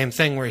be the same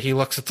thing where he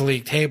looks at the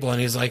league table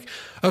and he's like,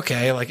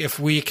 okay, like, if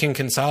we can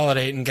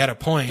consolidate and get a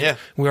point,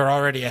 we're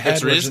already ahead.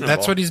 It's reasonable.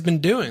 That's what he's been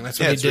doing. That's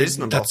what he did.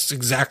 Reasonable. That's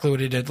exactly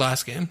what he did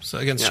last game, so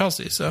against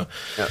Chelsea. So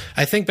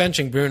I think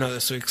benching Bruno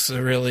this week's I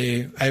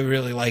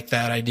really like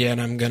that idea, and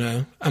I'm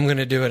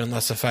gonna do it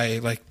unless if I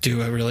like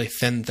do a really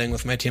thin thing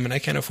with my team and I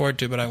can't afford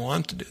to, but I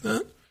want to do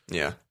that.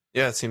 Yeah.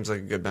 Yeah, it seems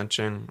like a good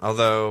benching.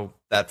 Although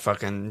that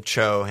fucking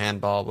Cho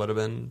handball would have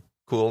been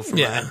cool for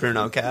my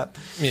Bruno cap.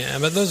 Yeah,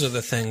 but those are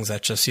the things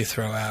that just you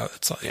throw out.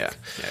 It's like yeah.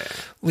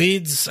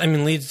 Leeds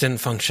didn't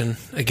function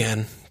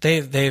again.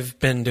 They've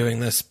been doing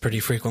this pretty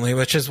frequently,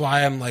 which is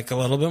why I'm like a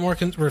little bit more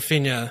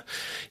Rafinha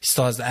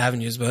still has the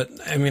avenues, but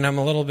I mean, I'm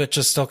a little bit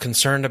just still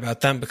concerned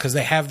about them because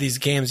they have these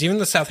games, even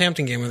the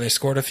Southampton game where they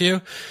scored a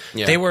few,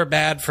 they were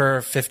bad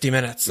for 50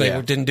 minutes. They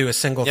didn't do a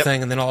single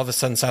thing, and then all of a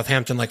sudden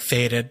Southampton like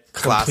faded,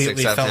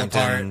 completely fell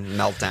apart.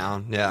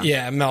 Meltdown.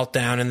 Yeah,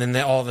 meltdown, and then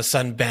all of a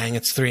sudden, bang,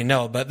 it's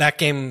 3-0. But that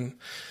game,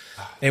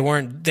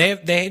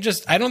 they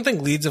just, I don't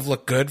think Leeds have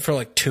looked good for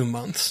like 2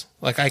 months.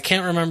 Like, I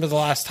can't remember the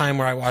last time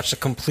where I watched a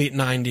complete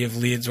 90 of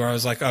Leeds where I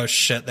was like, oh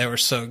shit, they were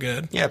so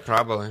good. Yeah,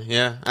 probably.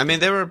 Yeah. I mean,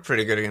 they were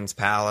pretty good against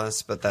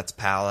Palace, but that's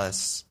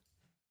Palace.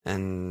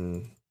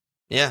 And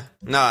yeah.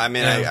 No, I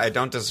mean, I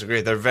don't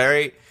disagree.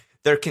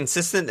 They're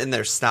consistent in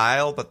their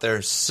style, but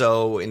they're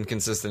so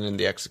inconsistent in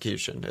the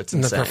execution. It's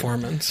insane. In the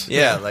performance.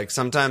 Yeah, like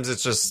sometimes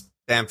it's just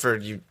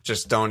Bamford, you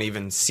just don't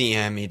even see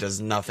him. He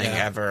does nothing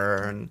ever.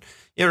 And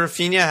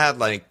Rafinha had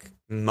like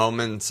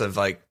moments of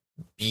like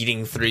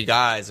beating 3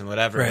 guys and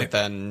whatever, but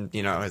then,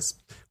 his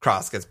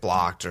cross gets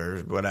blocked or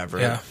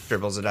whatever,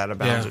 dribbles it out of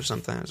bounds or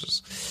something. It's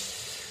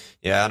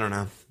just, I don't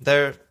know.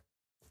 They're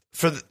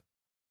for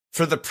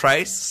the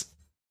price,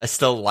 I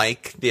still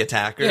like the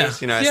attackers. I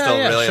still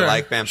really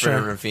like Bamford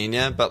and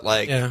Rafinha, but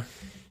like,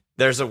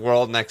 there's a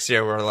world next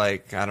year where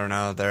like, I don't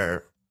know,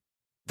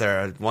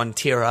 they're 1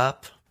 tier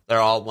up. They're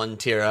all 1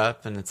 tier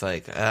up, and it's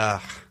like,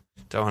 don't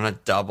want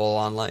to double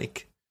on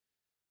like.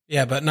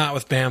 Yeah, but not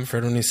with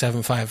Bamford when he's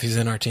 7'5". He's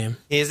in our team.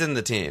 He's in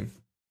the team.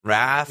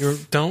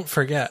 Raph. Don't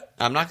forget.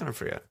 I'm not going to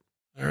forget.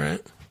 All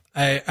right.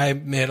 I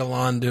made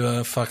Alon do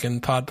a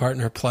fucking pod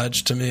partner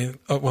pledge to me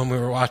when we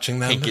were watching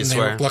them. And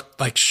they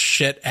looked like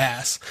shit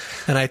ass.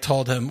 And I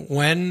told him,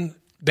 when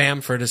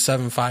Bamford is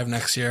 7'5"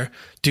 next year,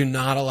 do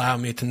not allow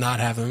me to not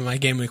have him in my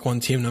game week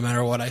 1 team no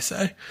matter what I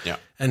say. Yeah.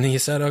 And he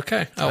said,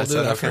 okay, I will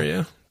do that for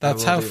you.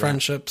 That's how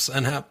friendships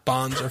and how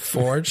bonds are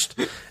forged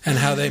and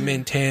how they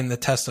maintain the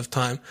test of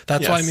time.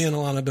 That's why me and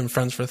Alana have been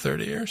friends for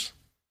 30 years.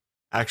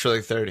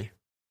 Actually, 30.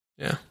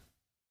 Yeah.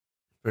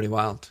 Pretty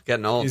wild.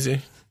 Getting old.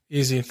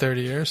 Easy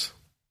 30 years.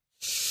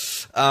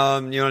 You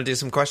want to do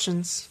some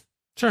questions?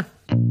 Sure.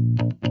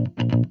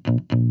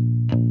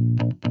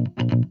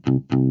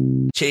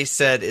 Chase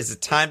said, is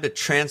it time to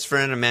transfer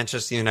in a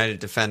Manchester United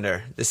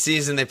defender? This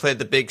season, they played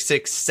the Big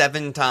Six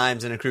 7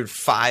 times and accrued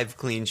 5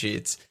 clean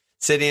sheets.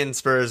 City and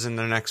Spurs in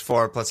their next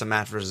 4, plus a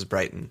match versus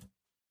Brighton.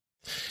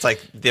 It's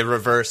like the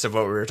reverse of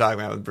what we were talking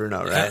about with Bruno,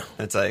 right? Yeah.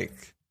 It's like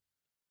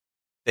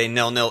they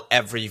 0-0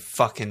 every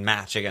fucking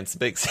match against the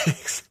Big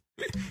Six.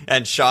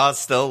 And Shaw's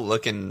still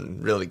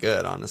looking really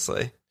good,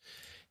 honestly.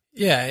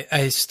 Yeah,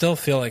 I still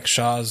feel like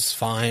Shaw's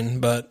fine,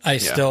 but I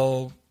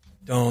still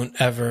don't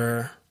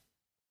ever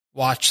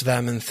watch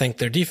them and think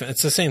their defense.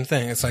 It's the same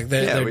thing. It's like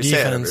their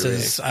defense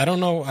is. I don't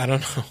know.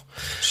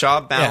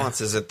 Shaw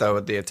balances it though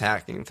with the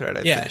attacking threat.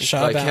 I think.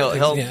 Shaw like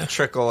he'll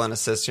trickle an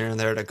assist here and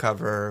there to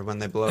cover when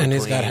they blow. And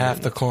he's got half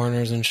the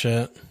corners and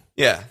shit.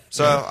 Yeah.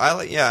 So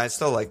I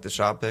still like the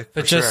Shaw pick.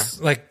 But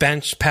just like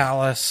bench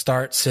Palace,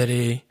 start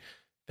City.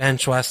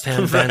 Bench West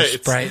Ham,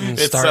 bench Brighton,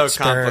 start so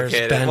Spurs,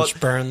 bench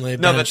Burnley,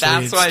 bench but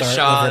that's Leeds, why start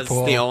Shaw's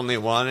Liverpool. The only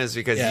one is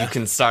because you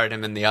can start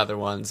him in the other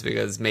ones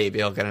because maybe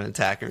he'll get an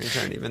attack in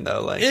return, even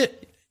though like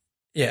it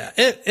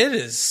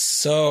is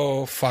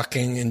so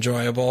fucking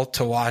enjoyable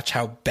to watch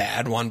how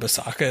bad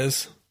Wan-Bissaka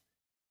is.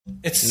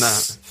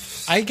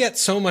 I get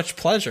so much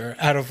pleasure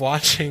out of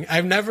watching.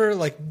 I've never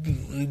like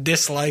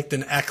disliked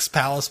an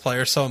ex-Palace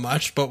player so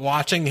much, but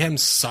watching him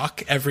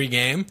suck every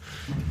game,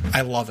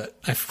 I love it.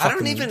 I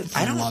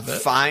don't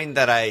find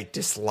that I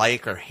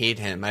dislike or hate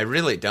him. I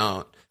really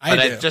don't.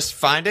 I just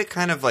find it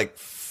kind of like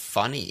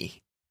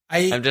funny.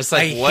 I'm just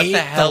like, what the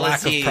hell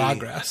is he? Of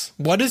progress.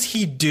 What does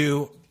he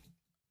do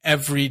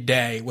every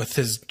day with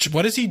his?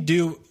 What does he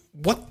do?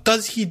 What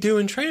does he do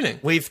in training?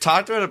 We've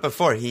talked about it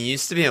before. He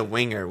used to be a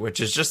winger, which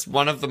is just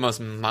one of the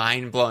most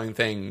mind-blowing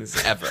things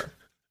ever.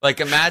 Like,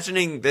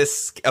 imagining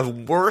a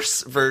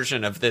worse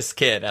version of this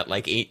kid at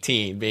like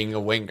 18 being a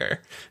winger.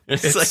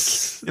 It's like,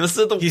 this is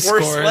the worst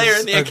player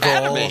in the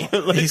academy.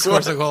 Like, he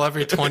scores a goal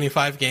every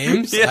 25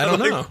 games? Yeah, I don't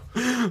like, know.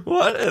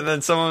 What? And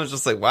then someone was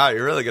just like, wow,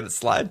 you're really good at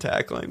slide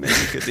tackling. Maybe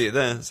you could do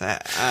this.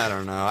 I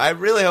don't know. I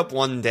really hope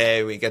one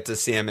day we get to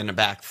see him in a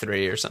back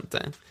three or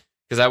something.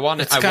 Because I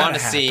want to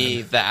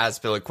see the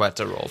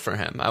Azpilicueta role for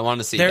him. I want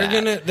to see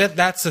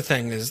That's the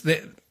thing, is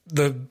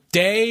the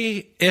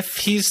day, if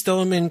he's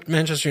still in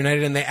Manchester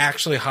United and they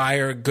actually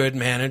hire a good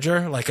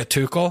manager like a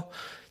Tuchel,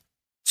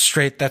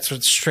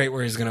 that's straight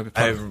where he's going to be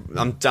put.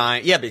 I'm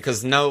dying. Yeah,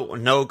 because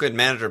no good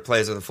manager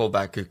plays with a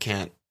fullback who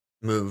can't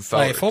move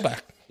forward. Play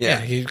fullback. Yeah,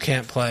 he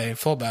can't play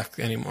fullback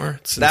anymore.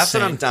 That's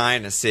what I'm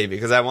dying to see,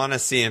 because I want to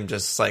see him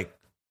just like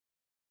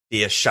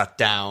be a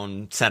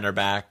shutdown center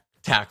back,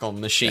 tackle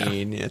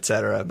machine,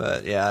 etc.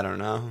 But yeah, I don't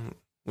know.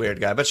 Weird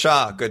guy. But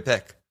Shaw, good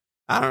pick.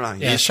 I don't know.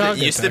 Yeah, Shaw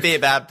used to be a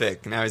bad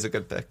pick. Now he's a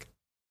good pick.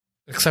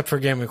 Except for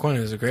Game Week 1,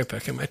 he was a great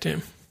pick in my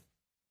team.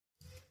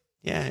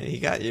 Yeah, he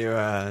got you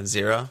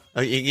 0.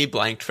 Oh, he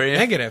blanked for you?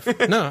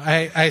 Negative. No,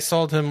 I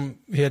sold him.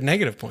 He had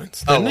negative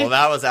points.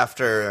 That was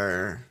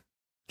after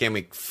Game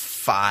Week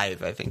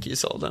 5, I think you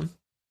sold him.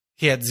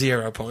 He had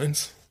 0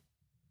 points.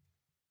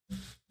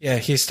 Yeah,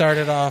 he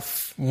started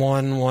off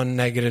 1-1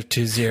 negative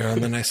 2-0,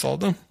 and then I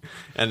sold him.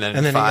 and then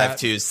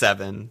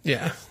 5-2-7.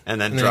 Yeah. And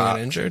then dropped. He got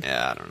injured.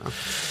 Yeah, I don't know.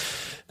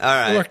 All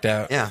right. It worked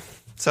out. Yeah.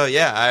 So,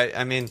 yeah,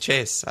 I mean,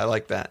 Chase, I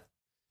like that.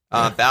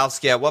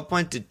 Balski, at what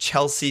point did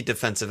Chelsea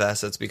defensive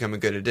assets become a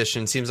good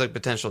addition? Seems like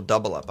potential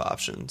double-up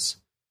options.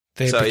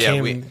 They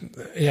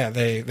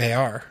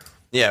are.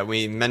 Yeah,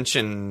 we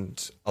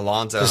mentioned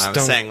Alonso, and I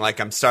was saying, like,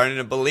 I'm starting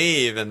to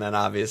believe, and then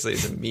obviously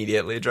it's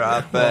immediately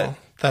dropped. But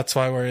that's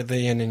why we're the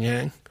yin and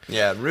yang.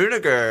 Yeah,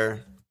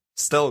 Rudiger,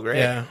 still great.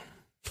 Yeah.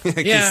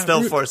 He's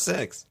still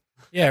 4-6.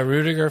 Yeah,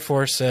 Rudiger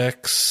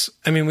 4-6.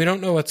 I mean, we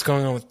don't know what's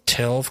going on with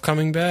Tilv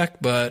coming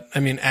back, but I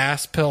mean,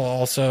 Aspil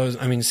also,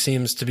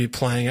 seems to be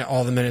playing at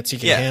all the minutes he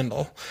can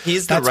handle.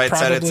 He's the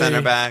right-sided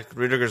center back.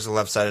 Rudiger's the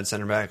left-sided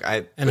center back.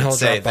 He'll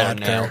say they're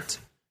nailed.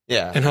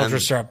 Yeah, and he'll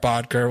just drop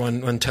Bodker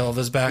when Tilv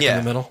is back in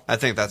the middle. I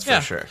think that's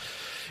for sure.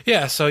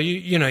 Yeah, so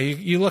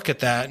you look at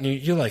that and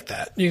you like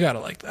that. You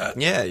gotta like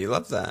that. Yeah, you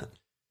love that.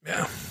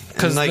 Yeah,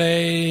 because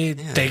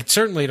they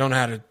certainly don't know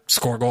how to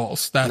score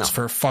goals. That's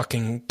for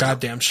fucking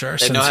goddamn sure.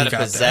 They know how to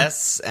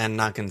possess and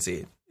not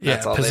concede.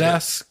 That's all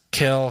possess,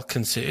 kill,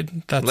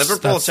 concede. That's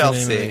Liverpool, that's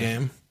Chelsea. The name of the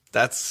game.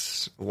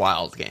 That's a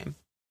wild game.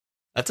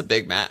 That's a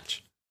big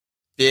match.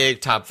 Big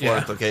top 4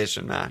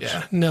 implication match.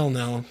 Yeah,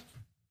 0-0.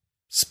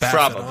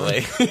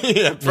 Probably.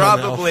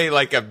 Probably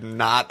like a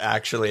not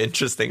actually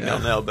interesting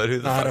 0-0, but who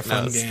the fuck knows? Not a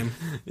fun game.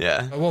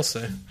 Yeah. But we'll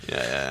see.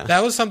 Yeah.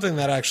 That was something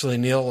that actually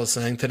Neil was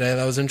saying today.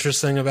 That was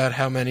interesting about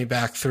how many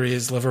back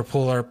threes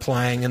Liverpool are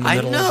playing in the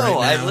middle of right now.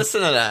 I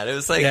listened to that. It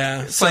was like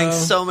playing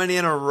so many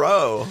in a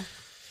row.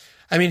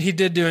 I mean, he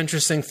did do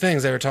interesting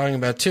things they were talking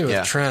about, too,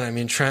 with Trent. I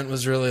mean, Trent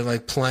was really,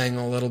 like, playing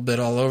a little bit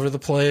all over the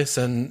place.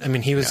 And, I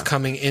mean, he was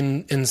coming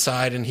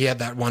inside, and he had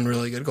that one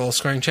really good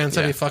goal-scoring chance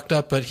that he fucked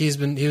up. But he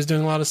was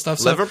doing a lot of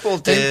stuff. Liverpool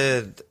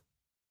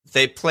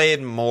they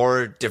played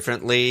more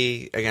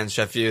differently against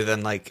Sheffield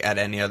than, like, at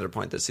any other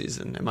point this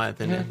season, in my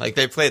opinion. Like,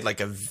 they played,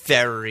 like, a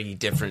very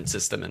different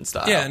system and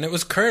style. Yeah, and it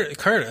was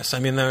Curtis. I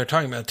mean, they were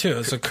talking about it,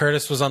 too. So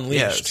Curtis was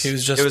unleashed. He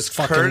was just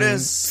fucking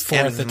Curtis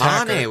fourth and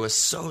attacker. Mane was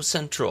so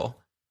central.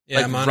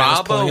 Yeah, like,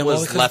 Robbo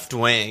was left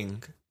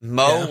wing.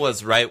 Mo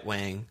was right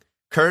wing.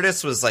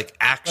 Curtis was, like,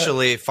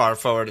 actually far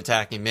forward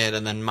attacking mid,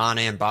 and then Mane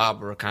and Bob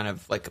were kind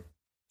of, like,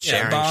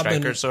 sharing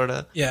striker, sort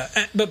of. Yeah,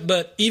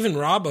 but even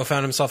Robbo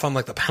found himself on,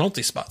 like, the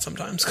penalty spot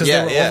sometimes, because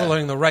they were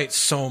overloading the right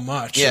so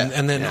much. Yeah,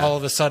 and then all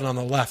of a sudden on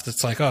the left,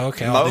 it's like, oh,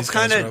 okay, all Mo these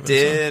guys kind of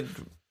did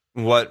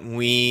what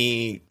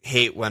we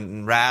hate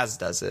when Raz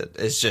does it.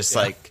 It's just,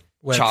 like,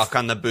 chalk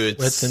on the boots,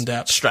 width and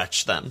depth.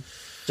 Stretch them.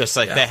 Just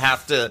like they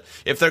have to,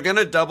 if they're going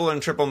to double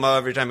and triple Mo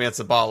every time he gets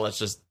the ball, let's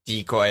just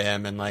decoy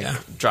him and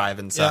drive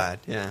inside.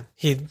 Yeah.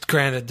 He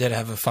granted did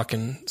have a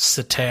fucking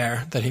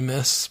sitter that he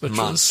missed, which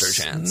monster was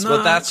chance.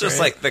 But that's just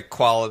like the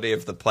quality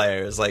of the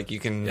players. Like you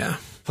can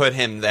put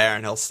him there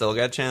and he'll still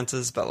get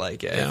chances, but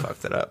like, he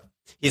fucked it up.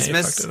 He's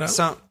missed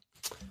some.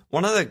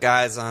 One of the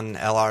guys on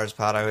LR's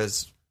pod, I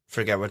always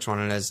forget which one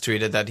it is,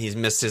 tweeted that he's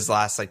missed his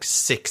last like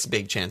 6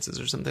 big chances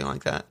or something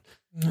like that.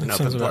 That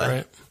sounds about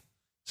right.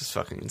 Just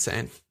fucking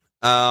insane.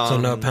 So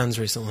no pens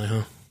recently,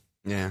 huh?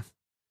 Yeah.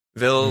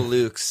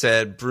 Luke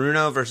said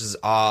Bruno versus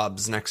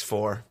Obbs next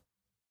 4.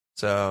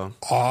 So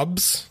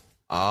Obbs?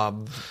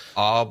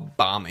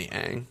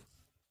 Aubameyang.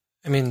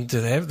 I mean,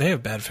 do they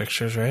have bad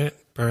fixtures, right?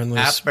 Burnley,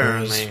 at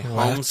Spurs, Burnley,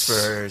 home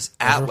Spurs,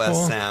 at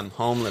West Ham,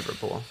 home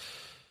Liverpool.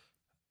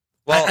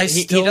 Well,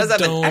 he does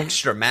have an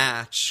extra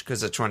match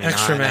because of 29.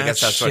 I guess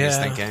that's what he's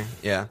thinking.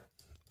 Yeah.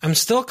 I'm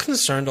still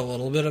concerned a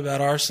little bit about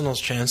Arsenal's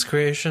chance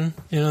creation.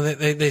 You know,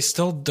 they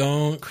still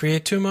don't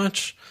create too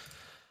much.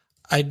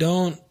 I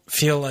don't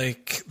feel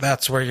like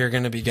that's where you're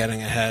going to be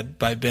getting ahead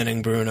by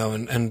binning Bruno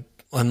and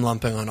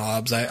lumping on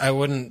Obbs. I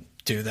wouldn't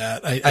do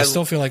that. I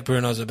still feel like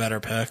Bruno's a better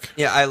pick.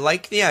 Yeah, I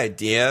like the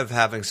idea of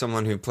having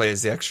someone who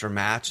plays the extra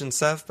match and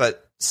stuff,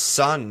 but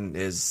Son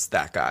is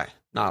that guy,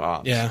 not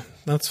Obbs. Yeah,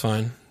 that's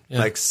fine. Yeah.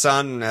 Like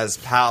Son as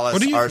Palace,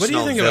 what do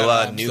Arsenal, you think Villa,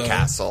 about Obbs,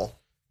 Newcastle.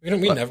 We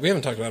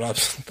haven't talked about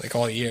Obbs like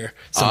all year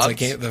since like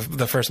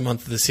the first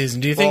month of the season.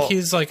 Do you think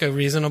he's like a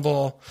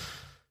reasonable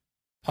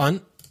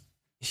punt?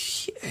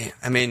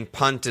 I mean,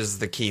 punt is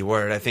the key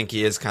word. I think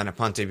he is kind of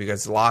punty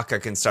because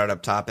Laka can start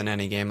up top in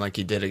any game like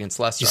he did against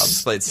Leicester.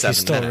 He's played 7 minutes.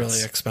 He's still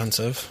really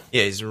expensive.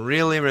 Yeah, he's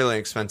really, really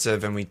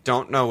expensive, and we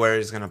don't know where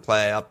he's going to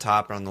play up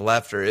top or on the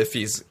left, or if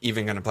he's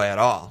even going to play at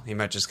all. He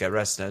might just get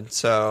rested.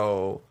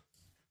 So,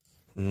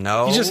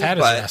 no. He just had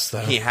his rest, though.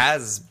 He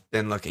has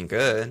been looking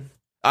good.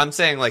 I'm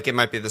saying, like, it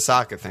might be the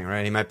soccer thing,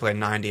 right? He might play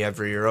 90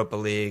 every Europa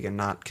League and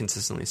not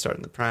consistently start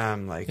in the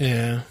Prem. Like,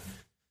 yeah.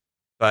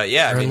 But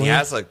yeah, I mean, he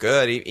has looked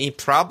good. He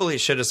probably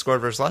should have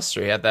scored versus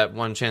Leicester. He had that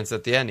one chance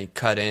at the end. He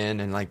cut in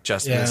and like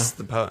just missed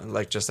the post,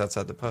 like just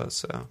outside the post.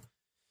 So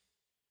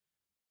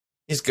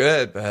he's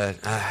good, but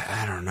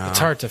I don't know. It's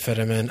hard to fit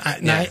him in.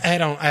 I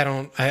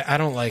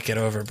don't like it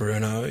over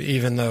Bruno,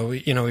 even though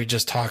we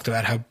just talked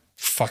about how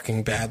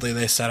fucking badly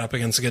they set up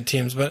against good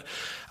teams. But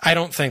I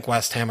don't think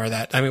West Ham are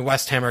that. I mean,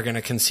 West Ham are going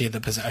to concede the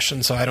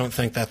possession, so I don't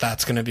think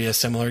that's going to be a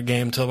similar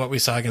game to what we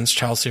saw against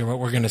Chelsea or what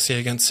we're going to see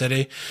against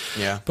City.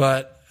 Yeah,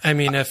 but. I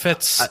mean,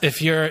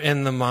 if you're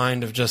in the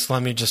mind of just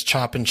let me just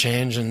chop and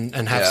change and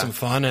have some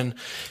fun, and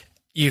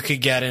you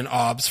could get in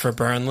Obbs for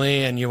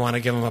Burnley and you want to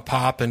give him a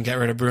pop and get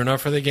rid of Bruno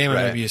for the game, and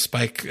maybe you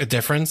spike a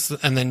difference,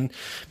 and then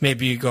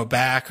maybe you go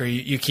back or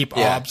you keep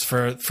Obbs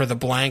for the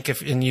blank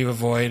and you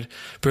avoid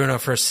Bruno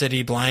for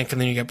City blank, and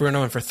then you get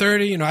Bruno in for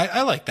 30.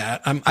 I like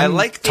that. I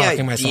like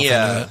talking myself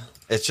into it.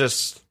 It's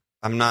just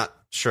I'm not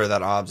sure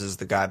that Obbs is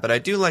the guy, but I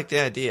do like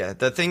the idea.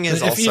 The thing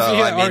is, if you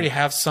already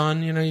have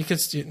Son, you could.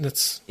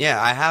 That's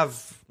I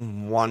have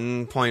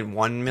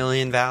 1.1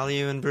 million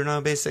value in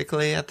Bruno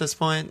basically at this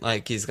point.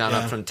 Like he's gone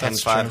up from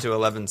 10.5 to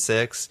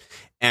 11.6,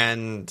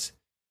 and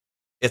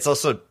it's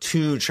also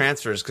 2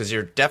 transfers because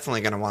you're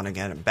definitely going to want to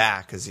get him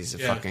back because he's a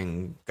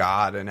fucking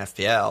god in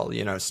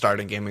FPL.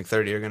 Starting game week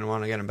 30, you're going to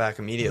want to get him back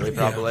immediately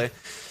probably.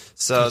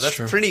 So that's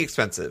pretty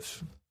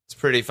expensive. It's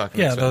pretty fucking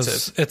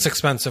expensive. It's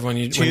expensive when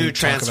you 2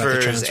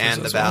 transfers transfers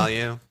and the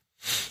value.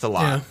 It's a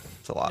lot. Yeah.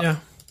 It's a lot. Yeah.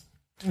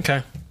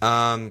 Okay.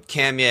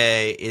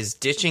 Camye is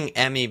ditching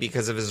Emmy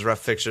because of his rough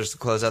fixtures to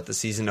close out the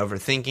season,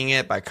 overthinking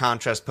it. By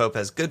contrast, Pope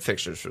has good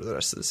fixtures for the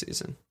rest of the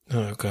season.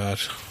 Oh, God.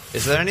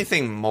 Is there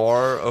anything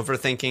more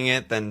overthinking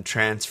it than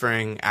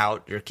transferring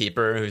out your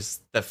keeper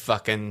who's the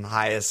fucking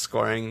highest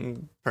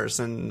scoring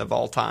person of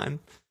all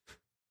time?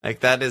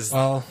 Like, that is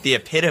the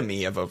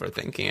epitome of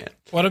overthinking it.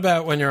 What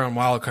about when you're on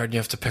Wildcard and you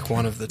have to pick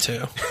one of the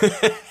 2?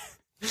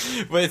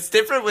 Well, it's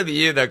different with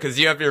you, though, because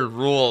you have your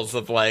rules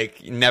of,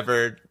 like,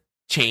 never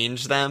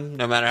change them,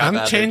 no matter how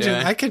bad they're doing.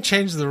 I can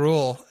change the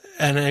rule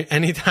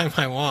anytime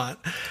I want.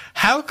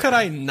 How could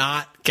I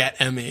not get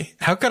Emmy?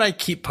 How could I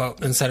keep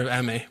Pope instead of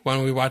Emmy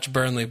when we watch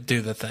Burnley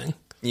do the thing?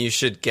 You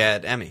should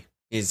get Emmy.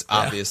 He's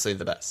obviously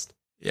the best.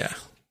 Yeah.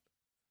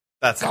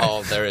 That's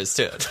all there is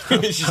to it.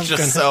 He's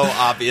just so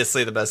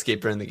obviously the best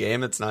keeper in the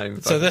game. It's not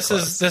even So this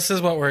close.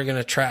 is what we're going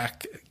to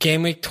track.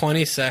 Game week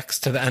 26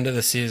 to the end of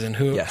the season.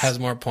 Who has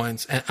more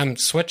points? And I'm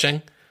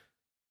switching.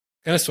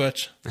 Gonna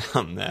switch.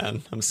 Oh,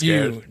 man. I'm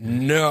scared. You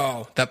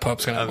know that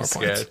Pope's going to have more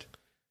points.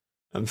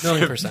 I'm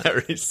 1,000,000%.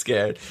 very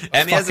scared.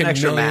 Emmy has an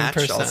extra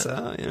match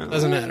also.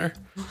 Doesn't matter.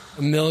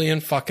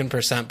 1,000,000 fucking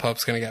percent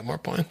Pope's going to get more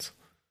points.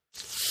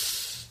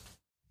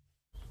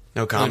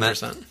 No comment.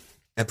 1,000,000%.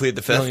 I plead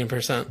the 5th.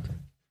 1,000,000%.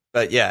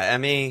 But yeah,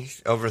 Emmy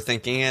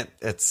overthinking it.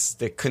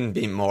 It couldn't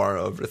be more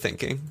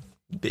overthinking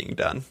being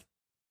done.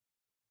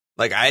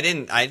 Like I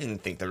didn't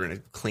think they were gonna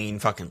clean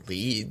fucking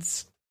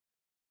Leeds.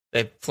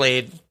 They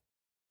played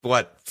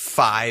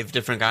 5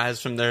 different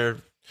guys from their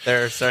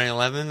starting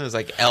 11. It was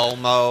like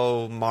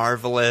Elmo,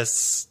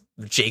 Marvelous,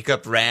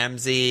 Jacob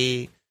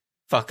Ramsey,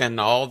 fucking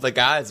all the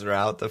guys are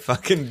out. The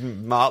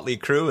fucking motley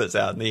crew is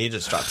out, and he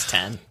just drops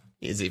 10.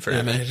 Easy for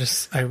him.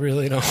 I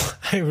really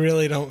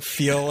don't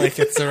feel like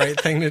it's the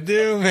right thing to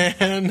do, man.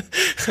 I'm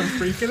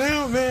freaking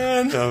out,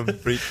 man. I'm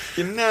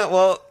freaking out.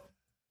 Well,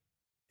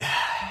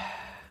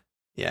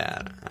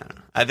 yeah, I don't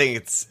know. I think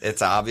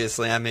it's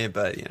obviously Emmy,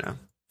 but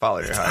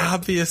follow your heart.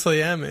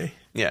 Obviously Emmy.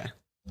 Yeah.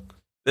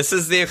 This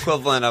is the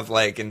equivalent of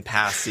like in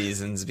past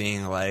seasons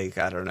being like,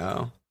 I don't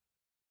know.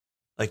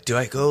 Like, do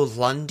I go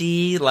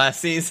Lundy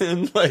last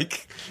season?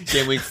 Like,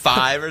 game week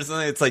 5 or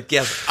something? It's like,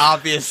 yes,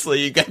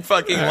 obviously you get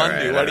fucking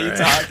Lundy. What are you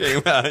talking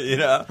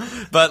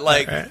about, But,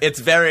 like, it's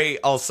very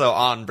also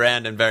on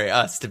brand and very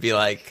us to be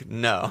like,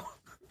 no,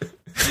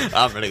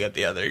 I'm going to get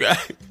the other guy.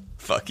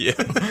 Fuck you.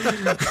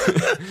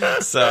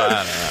 So,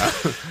 I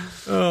don't know.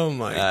 Oh,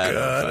 my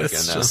God.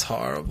 It's just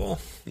horrible.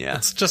 Yeah.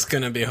 It's just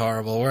going to be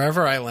horrible.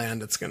 Wherever I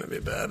land, it's going to be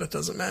bad. It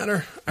doesn't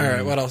matter. All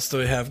right, what else do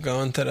we have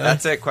going today?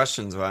 That's it,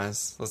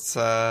 questions-wise. Let's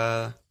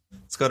go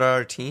to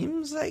our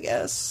teams, I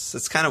guess.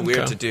 It's kind of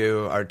weird to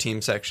do our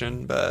team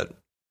section, but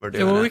we're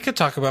doing well, it. we could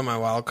talk about my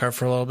wild card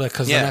for a little bit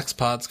because Yeah. the next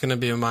pod's going to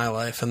be in my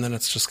life, and then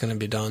it's just going to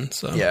be done.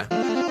 So Yeah.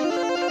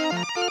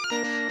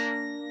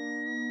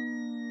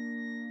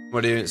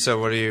 Where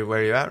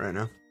are you at right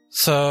now?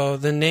 So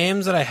the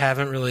names that I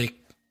haven't really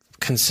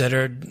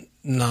considered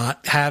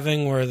not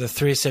having were the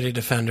 3 city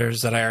defenders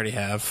that I already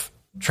have: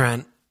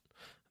 Trent,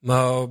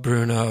 Mo,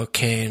 Bruno,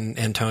 Kane,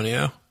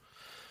 Antonio.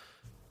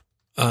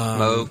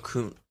 Mo,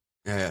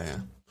 yeah.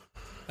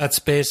 That's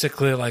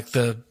basically like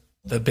the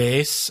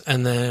base,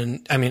 and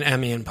then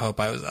Emmy and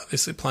Pope I was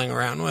obviously playing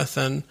around with,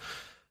 and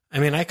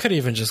I could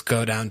even just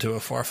go down to a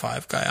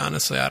 4-5 guy.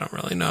 Honestly, I don't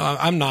really know.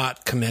 I'm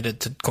not committed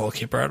to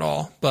goalkeeper at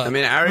all. But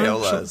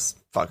Areola is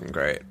fucking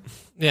great.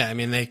 Yeah,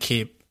 they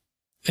keep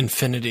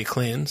infinity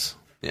cleans.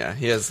 Yeah,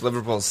 he has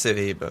Liverpool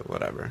City, but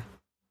whatever.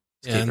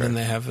 Yeah, and then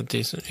they have a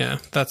decent. Yeah,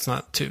 that's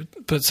not too.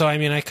 But so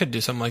I could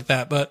do something like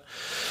that. But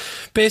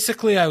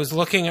basically, I was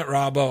looking at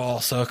Robbo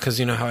also because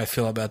you know how I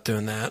feel about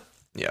doing that.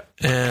 Yeah,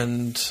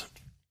 and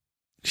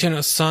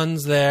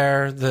Son's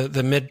there.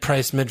 The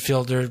mid-price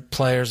midfielder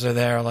players are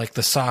there, like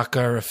the Saka,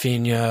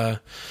 Rafinha,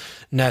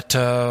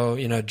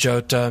 Neto.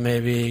 Jota,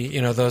 maybe.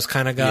 Those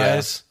kind of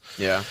guys.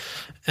 Yeah.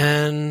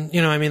 And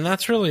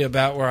that's really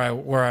about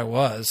where I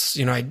was.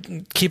 I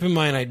keep in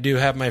mind I do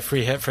have my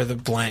free hit for the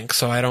blank,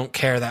 so I don't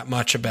care that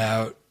much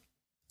about.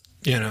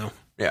 Yeah,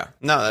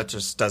 no, that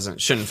just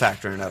shouldn't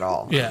factor in at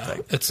all. Yeah,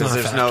 it's not.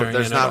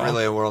 There's not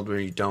really a world where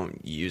you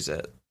don't use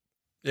it.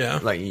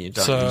 Yeah, like you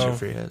don't use your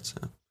free hit. So.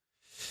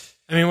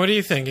 What do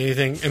you think? Do you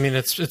think?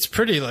 It's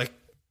pretty like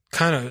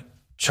kind of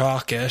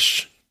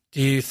chalkish.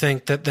 Do you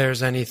think that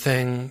there's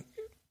anything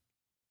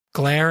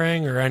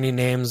glaring or any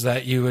names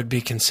that you would be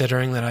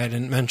considering that I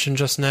didn't mention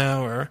just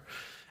now, or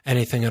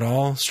anything at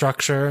all?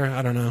 Structure?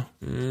 I don't know.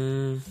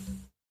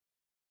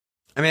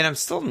 I'm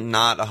still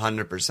not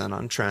 100%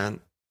 on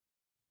Trent.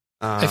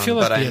 I feel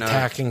like the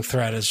attacking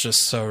threat is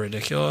just so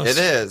ridiculous.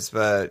 It is,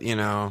 but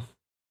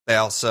they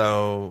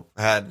also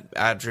had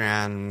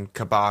Adrian,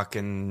 Kabak,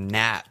 and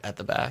Nat at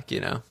the back.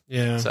 Yeah.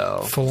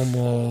 So Fulham,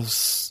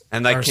 Wolves,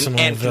 and Arsenal,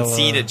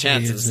 conceded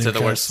chances Leeds, to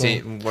the worst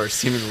team in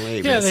the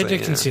league. Yeah, they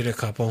did concede a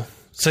couple.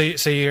 So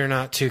you're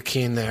not too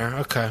keen there.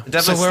 Okay. It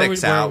definitely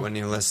sticks out when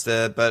you list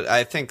it, but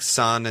I think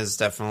Son is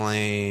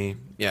definitely,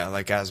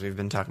 like as we've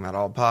been talking about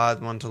all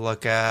pod, one to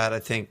look at. I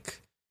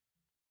think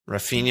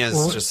Rafinha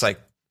is just like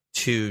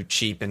too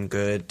cheap and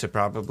good to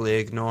probably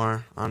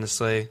ignore,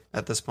 honestly,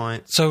 at this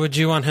point. So would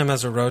you want him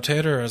as a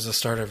rotator or as a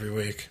start every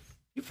week?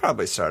 You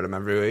probably start him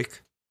every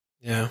week.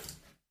 Yeah.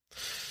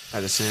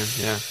 I'd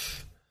assume, yeah.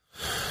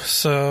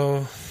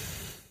 So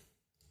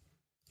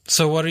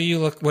what do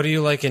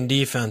you like in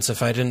defense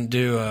if I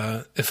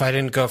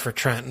didn't go for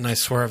Trent and I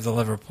swerved the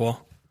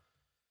Liverpool?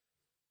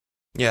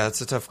 Yeah,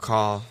 that's a tough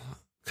call.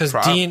 Because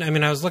Dean,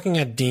 I was looking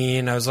at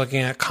Dean, I was looking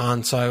at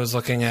Konsa, I was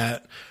looking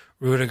at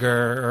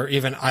Rudiger, or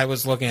even I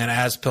was looking at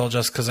Aspil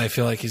just because I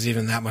feel like he's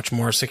even that much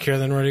more secure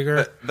than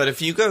Rudiger. But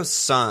if you go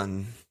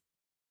Son,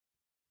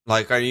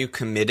 are you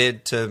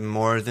committed to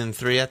more than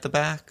 3 at the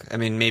back?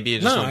 Maybe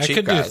you just want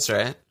cheap guys,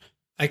 right?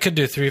 I could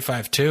do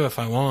 3-5-2 if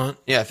I want.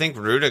 Yeah, I think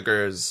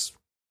Rudiger is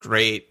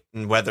great,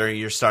 and whether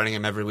you're starting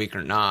him every week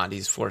or not,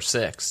 he's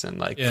 4-6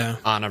 and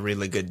on a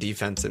really good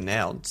defense and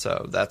nailed.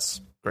 So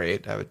that's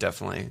great. I would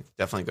definitely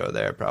go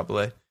there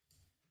probably.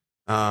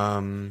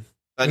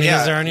 But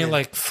is there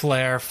any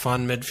flair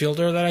fun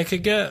midfielder that I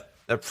could get?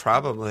 There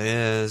probably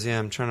is. Yeah,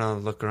 I'm trying to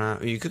look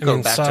around. You could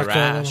go back to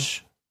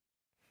Rash.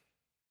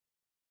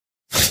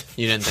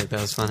 You didn't think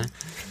that was funny?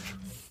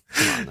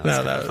 Come on,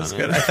 that was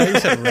good. I thought you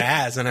said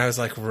Raz, and I was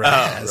like,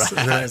 Raz.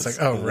 And then I was like,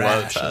 oh,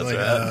 Rash. I was like,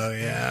 oh,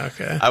 yeah,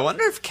 okay. I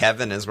wonder if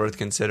Kevin is worth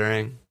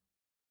considering.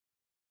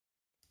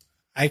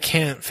 I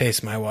can't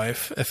face my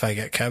wife if I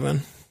get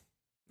Kevin.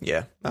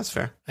 Yeah, that's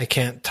fair. I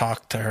can't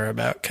talk to her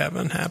about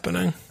Kevin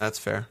happening. That's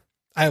fair.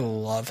 I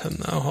love him,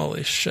 though.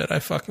 Holy shit, I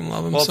fucking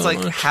love him so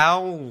much.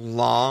 How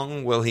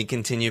long will he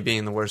continue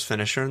being the worst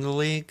finisher in the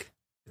league?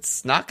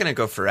 It's not going to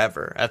go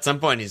forever. At some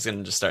point, he's going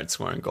to just start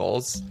scoring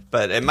goals.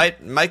 But it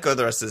might go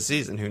the rest of the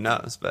season. Who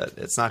knows? But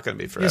it's not going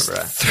to be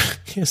forever.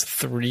 He has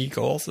 3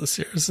 goals this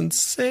year. It's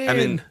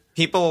insane.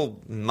 People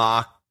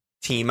mock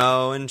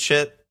Timo and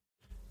shit.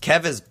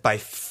 Kev is by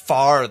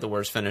far the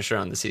worst finisher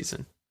on the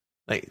season.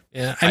 I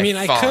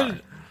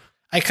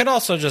could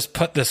also just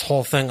put this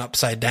whole thing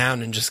upside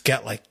down and just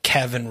get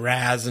Kevin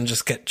Raz and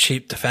just get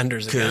cheap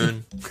defenders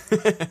again.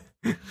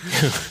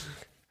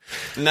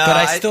 No, but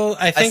I still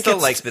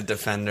like the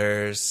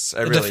defenders.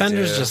 The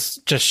defenders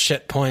just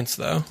shit points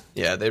though.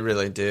 Yeah, they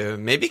really do.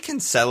 Maybe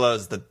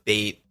Cancelo's the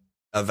bait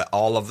of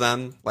all of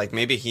them.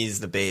 Maybe he's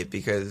the bait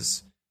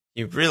because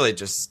he really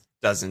just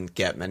doesn't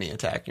get many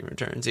attacking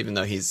returns, even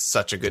though he's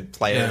such a good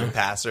player and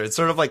passer. It's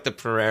sort of like the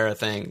Pereira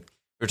thing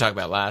we were talking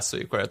about last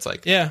week, where it's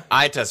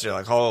eye test, you're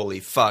like, holy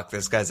fuck,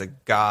 this guy's a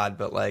god,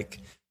 but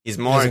he's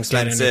more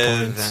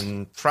expensive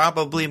and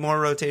probably more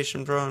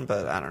rotation prone,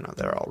 but I don't know.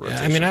 They're all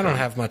rotation prone. I don't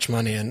have much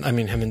money, and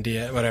him and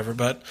Dia, whatever.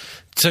 But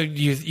so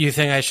you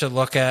think I should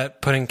look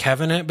at putting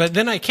Kevin in? But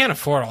then I can't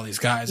afford all these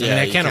guys.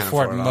 I can't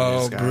afford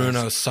Mo,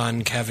 Bruno,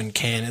 Son, Kevin,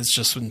 Kane. It's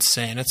just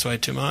insane. It's way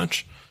too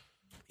much.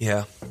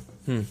 Yeah.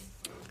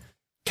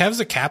 Kev's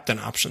a captain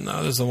option,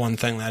 though. There's the one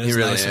thing that is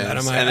really nice about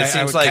him. And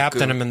I would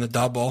captain him in the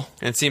double.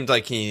 It seemed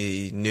like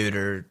he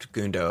neutered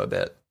Gundo a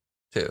bit,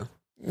 too.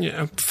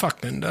 Yeah,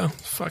 fuck Gundo.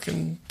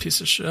 Fucking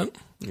piece of shit.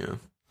 Yeah.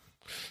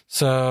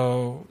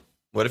 So...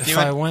 What if you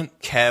went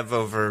Kev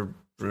over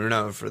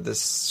Bruno for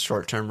this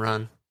short-term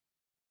run?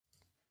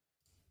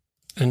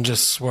 And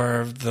just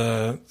swerve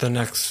the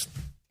next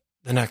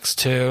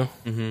two.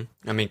 Mm-hmm.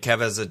 I mean, Kev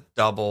has a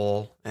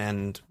double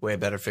and way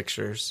better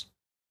fixtures.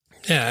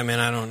 Yeah, I mean,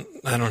 I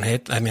don't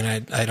hate. I mean,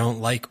 I don't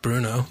like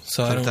Bruno,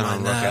 so I don't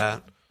mind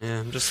that. Yeah,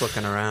 I'm just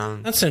looking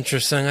around. That's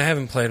interesting. I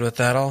haven't played with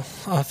that. I'll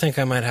think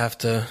I might have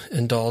to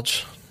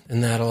indulge in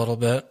that a little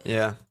bit.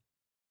 Yeah,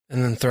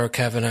 and then throw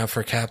Kevin out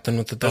for captain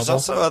with the double. There's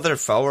also other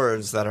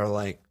forwards that are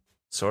like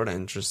sort of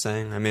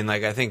interesting. I mean,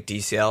 like I think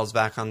DCL's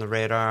back on the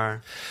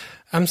radar.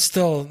 I'm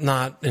still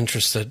not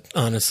interested,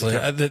 honestly.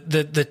 Okay.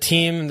 The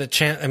team,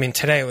 I mean,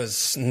 today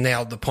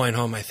nailed the point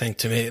home, I think,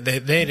 to me. They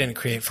didn't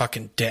create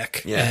fucking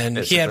dick. Yeah, and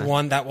basically. He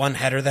had that one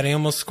header that he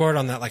almost scored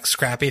on that like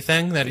scrappy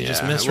thing that he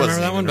just missed. Remember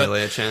that one? But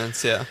really a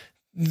chance, yeah.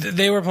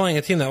 They were playing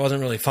a team that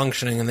wasn't really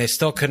functioning, and they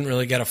still couldn't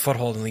really get a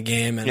foothold in the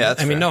game. And yeah,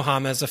 I mean, no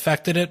James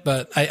affected it,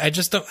 but I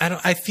just don't.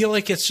 I feel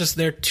like it's just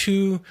they're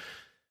too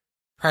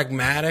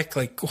pragmatic,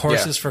 like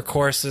horses for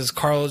courses.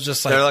 Carlo's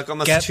just like they're like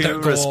almost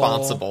too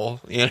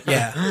responsible. You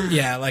know?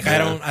 Yeah. Like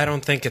I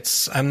don't think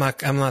it's. I'm not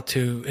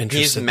too interested.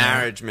 He's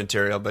marriage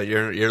material, but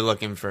you're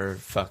looking for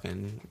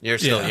fucking. You're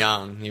still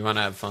young. You want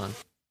to have fun.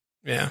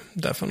 Yeah,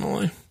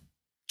 definitely.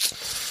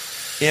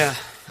 Yeah.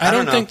 I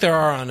don't think there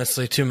are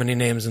honestly too many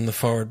names in the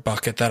forward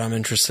bucket that I'm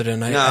interested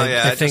in.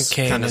 I think just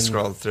Kane kind of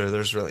scrolled through.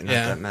 There's really not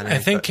that many. I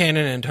think Kane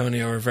and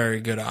Antonio are very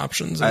good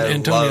options. And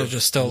Antonio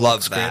just still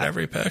looks great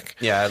every pick.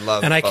 Yeah, I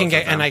love. And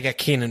I get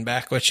Keenan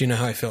back, which you know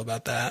how I feel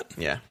about that.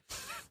 Yeah.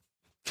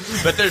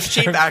 But there's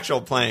cheap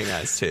actual playing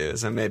guys too,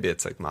 so maybe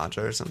it's like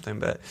Maja or something.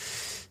 But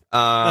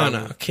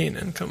no,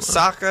 Keenan, come on.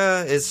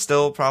 Saka is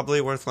still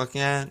probably worth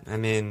looking at. I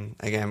mean,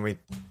 again,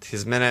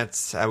 his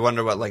minutes. I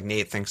wonder what like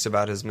Nate thinks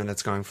about his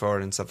minutes going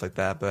forward and stuff like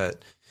that.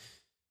 But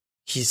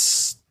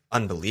he's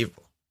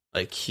unbelievable.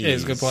 Like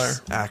he's a good player,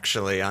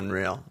 actually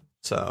unreal.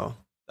 So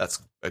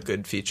that's a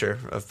good feature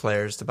of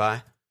players to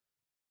buy.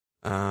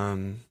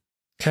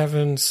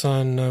 Kevin,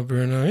 Son, no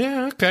Bruno.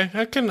 Yeah, okay.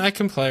 I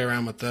can play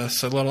around with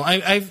this a little.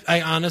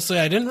 I honestly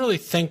I didn't really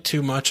think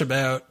too much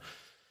about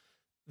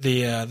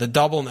the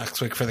double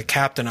next week for the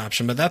captain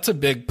option, but that's a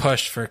big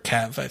push for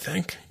Kev, I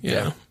think.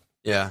 Yeah.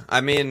 Yeah. I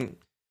mean,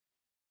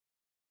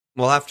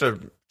 we'll have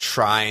to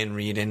try and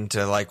read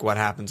into like what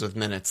happens with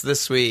minutes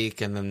this week,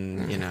 and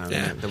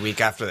then the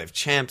week after they've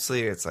Champs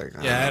League. It's like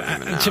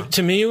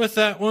to me with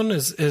that one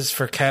is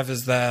for Kev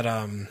is that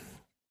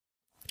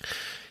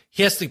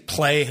he has to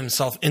play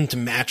himself into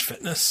match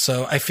fitness.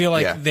 So I feel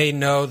like they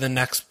know the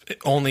next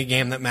only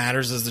game that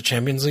matters is the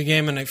Champions League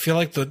game. And I feel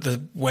like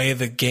the way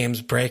the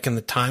games break and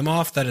the time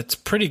off, that it's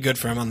pretty good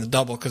for him on the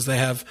double, because they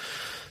have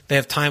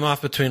time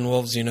off between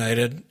Wolves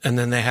United, and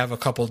then they have a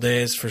couple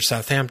days for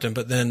Southampton.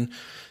 But then,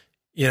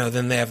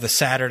 then they have the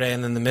Saturday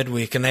and then the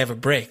midweek, and they have a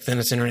break. Then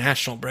it's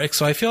international break.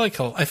 So I feel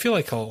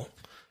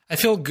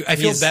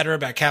better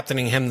about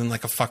captaining him than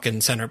like a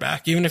fucking center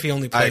back. Even if he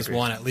only plays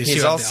one, at least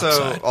he's you have the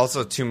upside.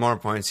 Also 2 more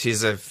points.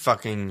 He's a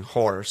fucking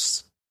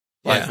horse.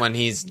 Like when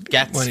he's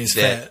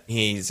fit,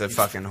 he's a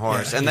fucking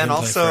horse. And then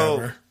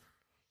also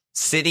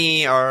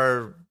City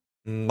are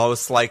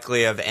most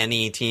likely of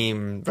any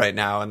team right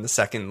now in the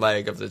second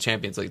leg of the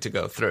Champions League to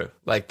go through.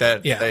 Like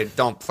that, they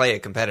don't play a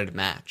competitive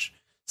match.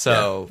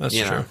 So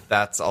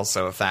that's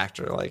also a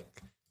factor.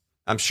 Like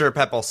I'm sure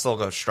Pep will still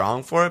go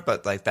strong for it,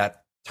 but like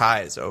that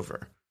tie is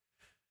over.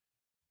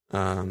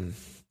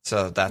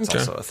 So that's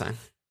also a thing.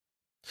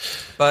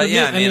 But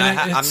yeah, I mean,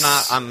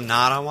 I'm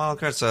not on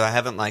Wildcard, so I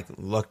haven't like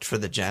looked for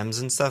the gems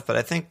and stuff. But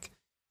I think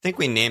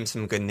we named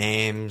some good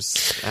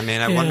names. I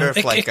mean, I wonder if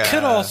it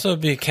could also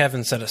be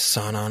Kevin said a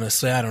Son.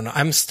 Honestly, I don't know.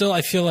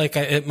 I feel like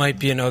it might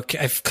be an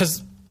okay,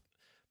 because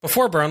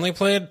before Burnley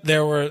played,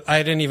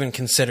 I didn't even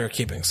consider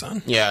keeping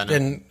Son. Yeah,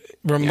 and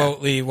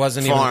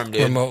wasn't even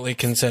remotely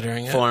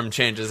considering it. Form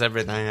changes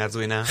everything, as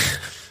we know.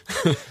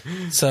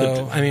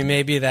 So I mean,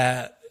 maybe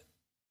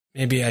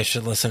I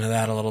should listen to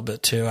that a little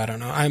bit too. I don't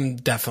know. I'm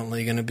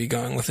definitely going to be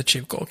going with a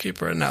cheap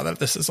goalkeeper now that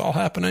this is all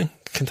happening.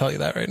 I can tell you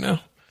that right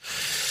now.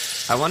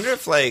 I wonder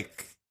if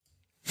like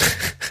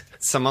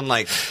someone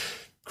like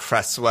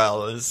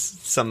Cresswell is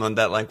someone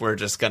that like we're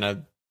just going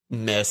to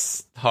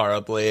miss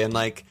horribly. And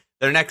like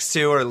their next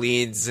two are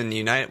Leeds and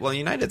United. Well,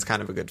 United's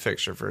kind of a good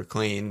fixture for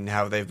clean,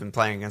 how they've been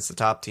playing against the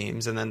top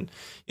teams. And then,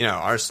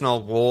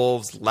 Arsenal,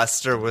 Wolves,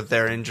 Leicester with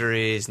their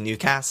injuries,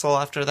 Newcastle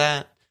after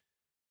that.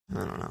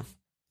 I don't know.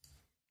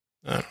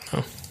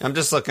 I'm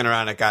just looking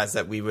around at guys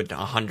that we would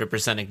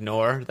 100%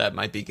 ignore that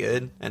might be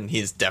good, and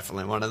he's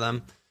definitely one of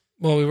them.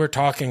 Well, we were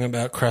talking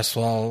about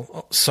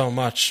Cresswell so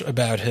much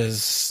about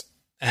his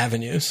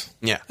avenues.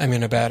 Yeah. I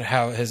mean, about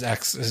how his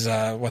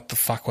what the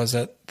fuck was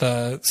it?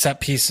 The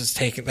set pieces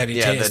taken that he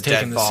has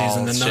taken this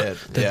season.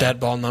 The dead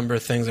ball number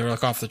things that were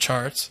like off the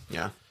charts.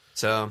 Yeah.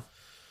 So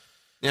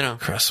You know,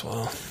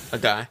 Cresswell. a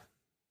guy.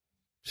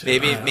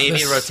 Maybe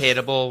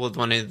rotatable with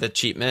one of the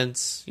cheap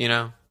mids, you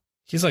know?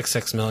 He's like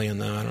 $6 million,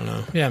 though. I don't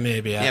know. Yeah,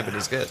 maybe. Yeah, but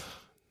he's good.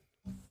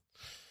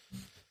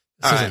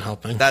 This isn't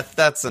helping.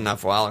 That's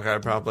enough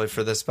wildcard probably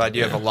for this spot.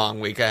 You have a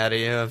long week ahead of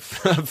you of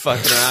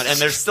fucking around. And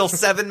there's still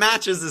 7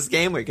 matches this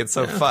game week. It's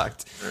so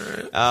fucked.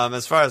 Right.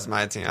 As far as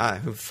my team,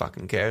 who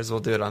fucking cares?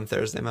 We'll do it on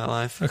Thursday, my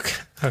life.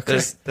 Okay.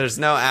 There's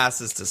no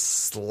asses to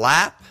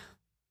slap.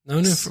 No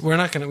new.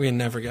 We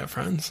never get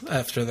friends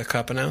after the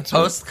cup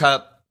announcement.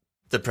 Post-cup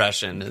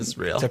depression is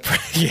real.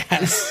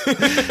 Yes.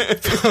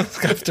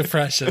 Post-cup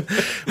depression.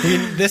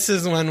 This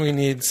is when we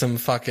need some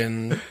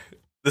fucking...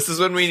 This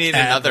is when we need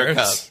another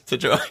cup to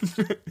join.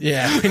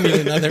 Yeah, we need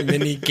another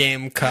mini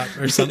game cup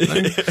or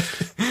something.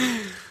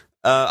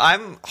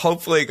 I'm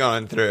hopefully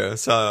going through,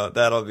 so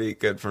that'll be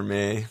good for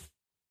me.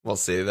 We'll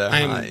see, though.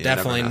 I'm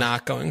definitely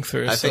not going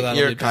through, I so think that'll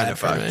you're be kind bad of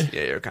for fucked. me.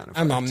 Yeah, you're kind of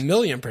I'm fucked.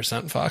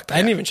 1,000,000% fucked. I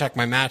didn't even check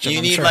my matchup. You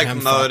I'm need sure like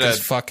Hemfuck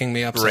is fucking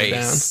me upside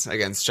down. race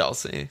against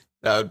Chelsea.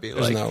 That would be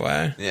There's no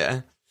way.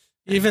 Yeah.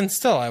 Even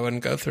still, I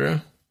wouldn't go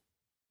through.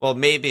 Well,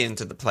 maybe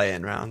into the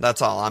play-in round.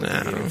 That's all I'm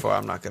thinking for.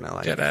 I'm not going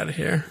to get out of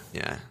here.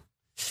 Yeah.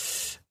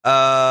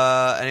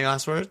 Any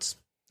last words?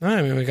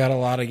 I mean, we got a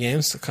lot of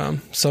games to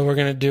come, so we're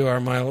gonna do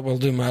we'll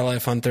do my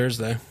life on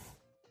Thursday.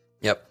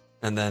 Yep,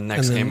 and then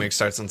next game week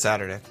starts on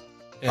Saturday.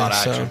 Yeah,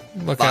 so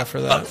look out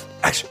for that.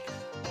 Action!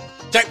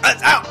 Check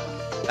us out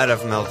at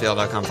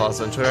fmlfield.com. Follow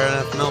us on Twitter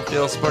at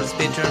fmlfield. Support us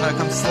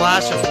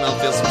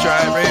patreon.com/fmlfield.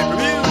 Subscribe, rate,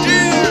 review.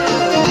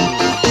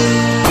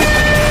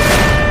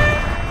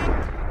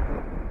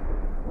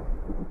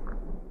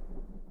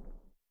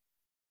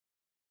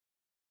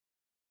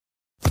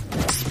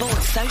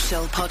 Sports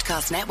Social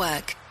Podcast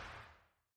Network.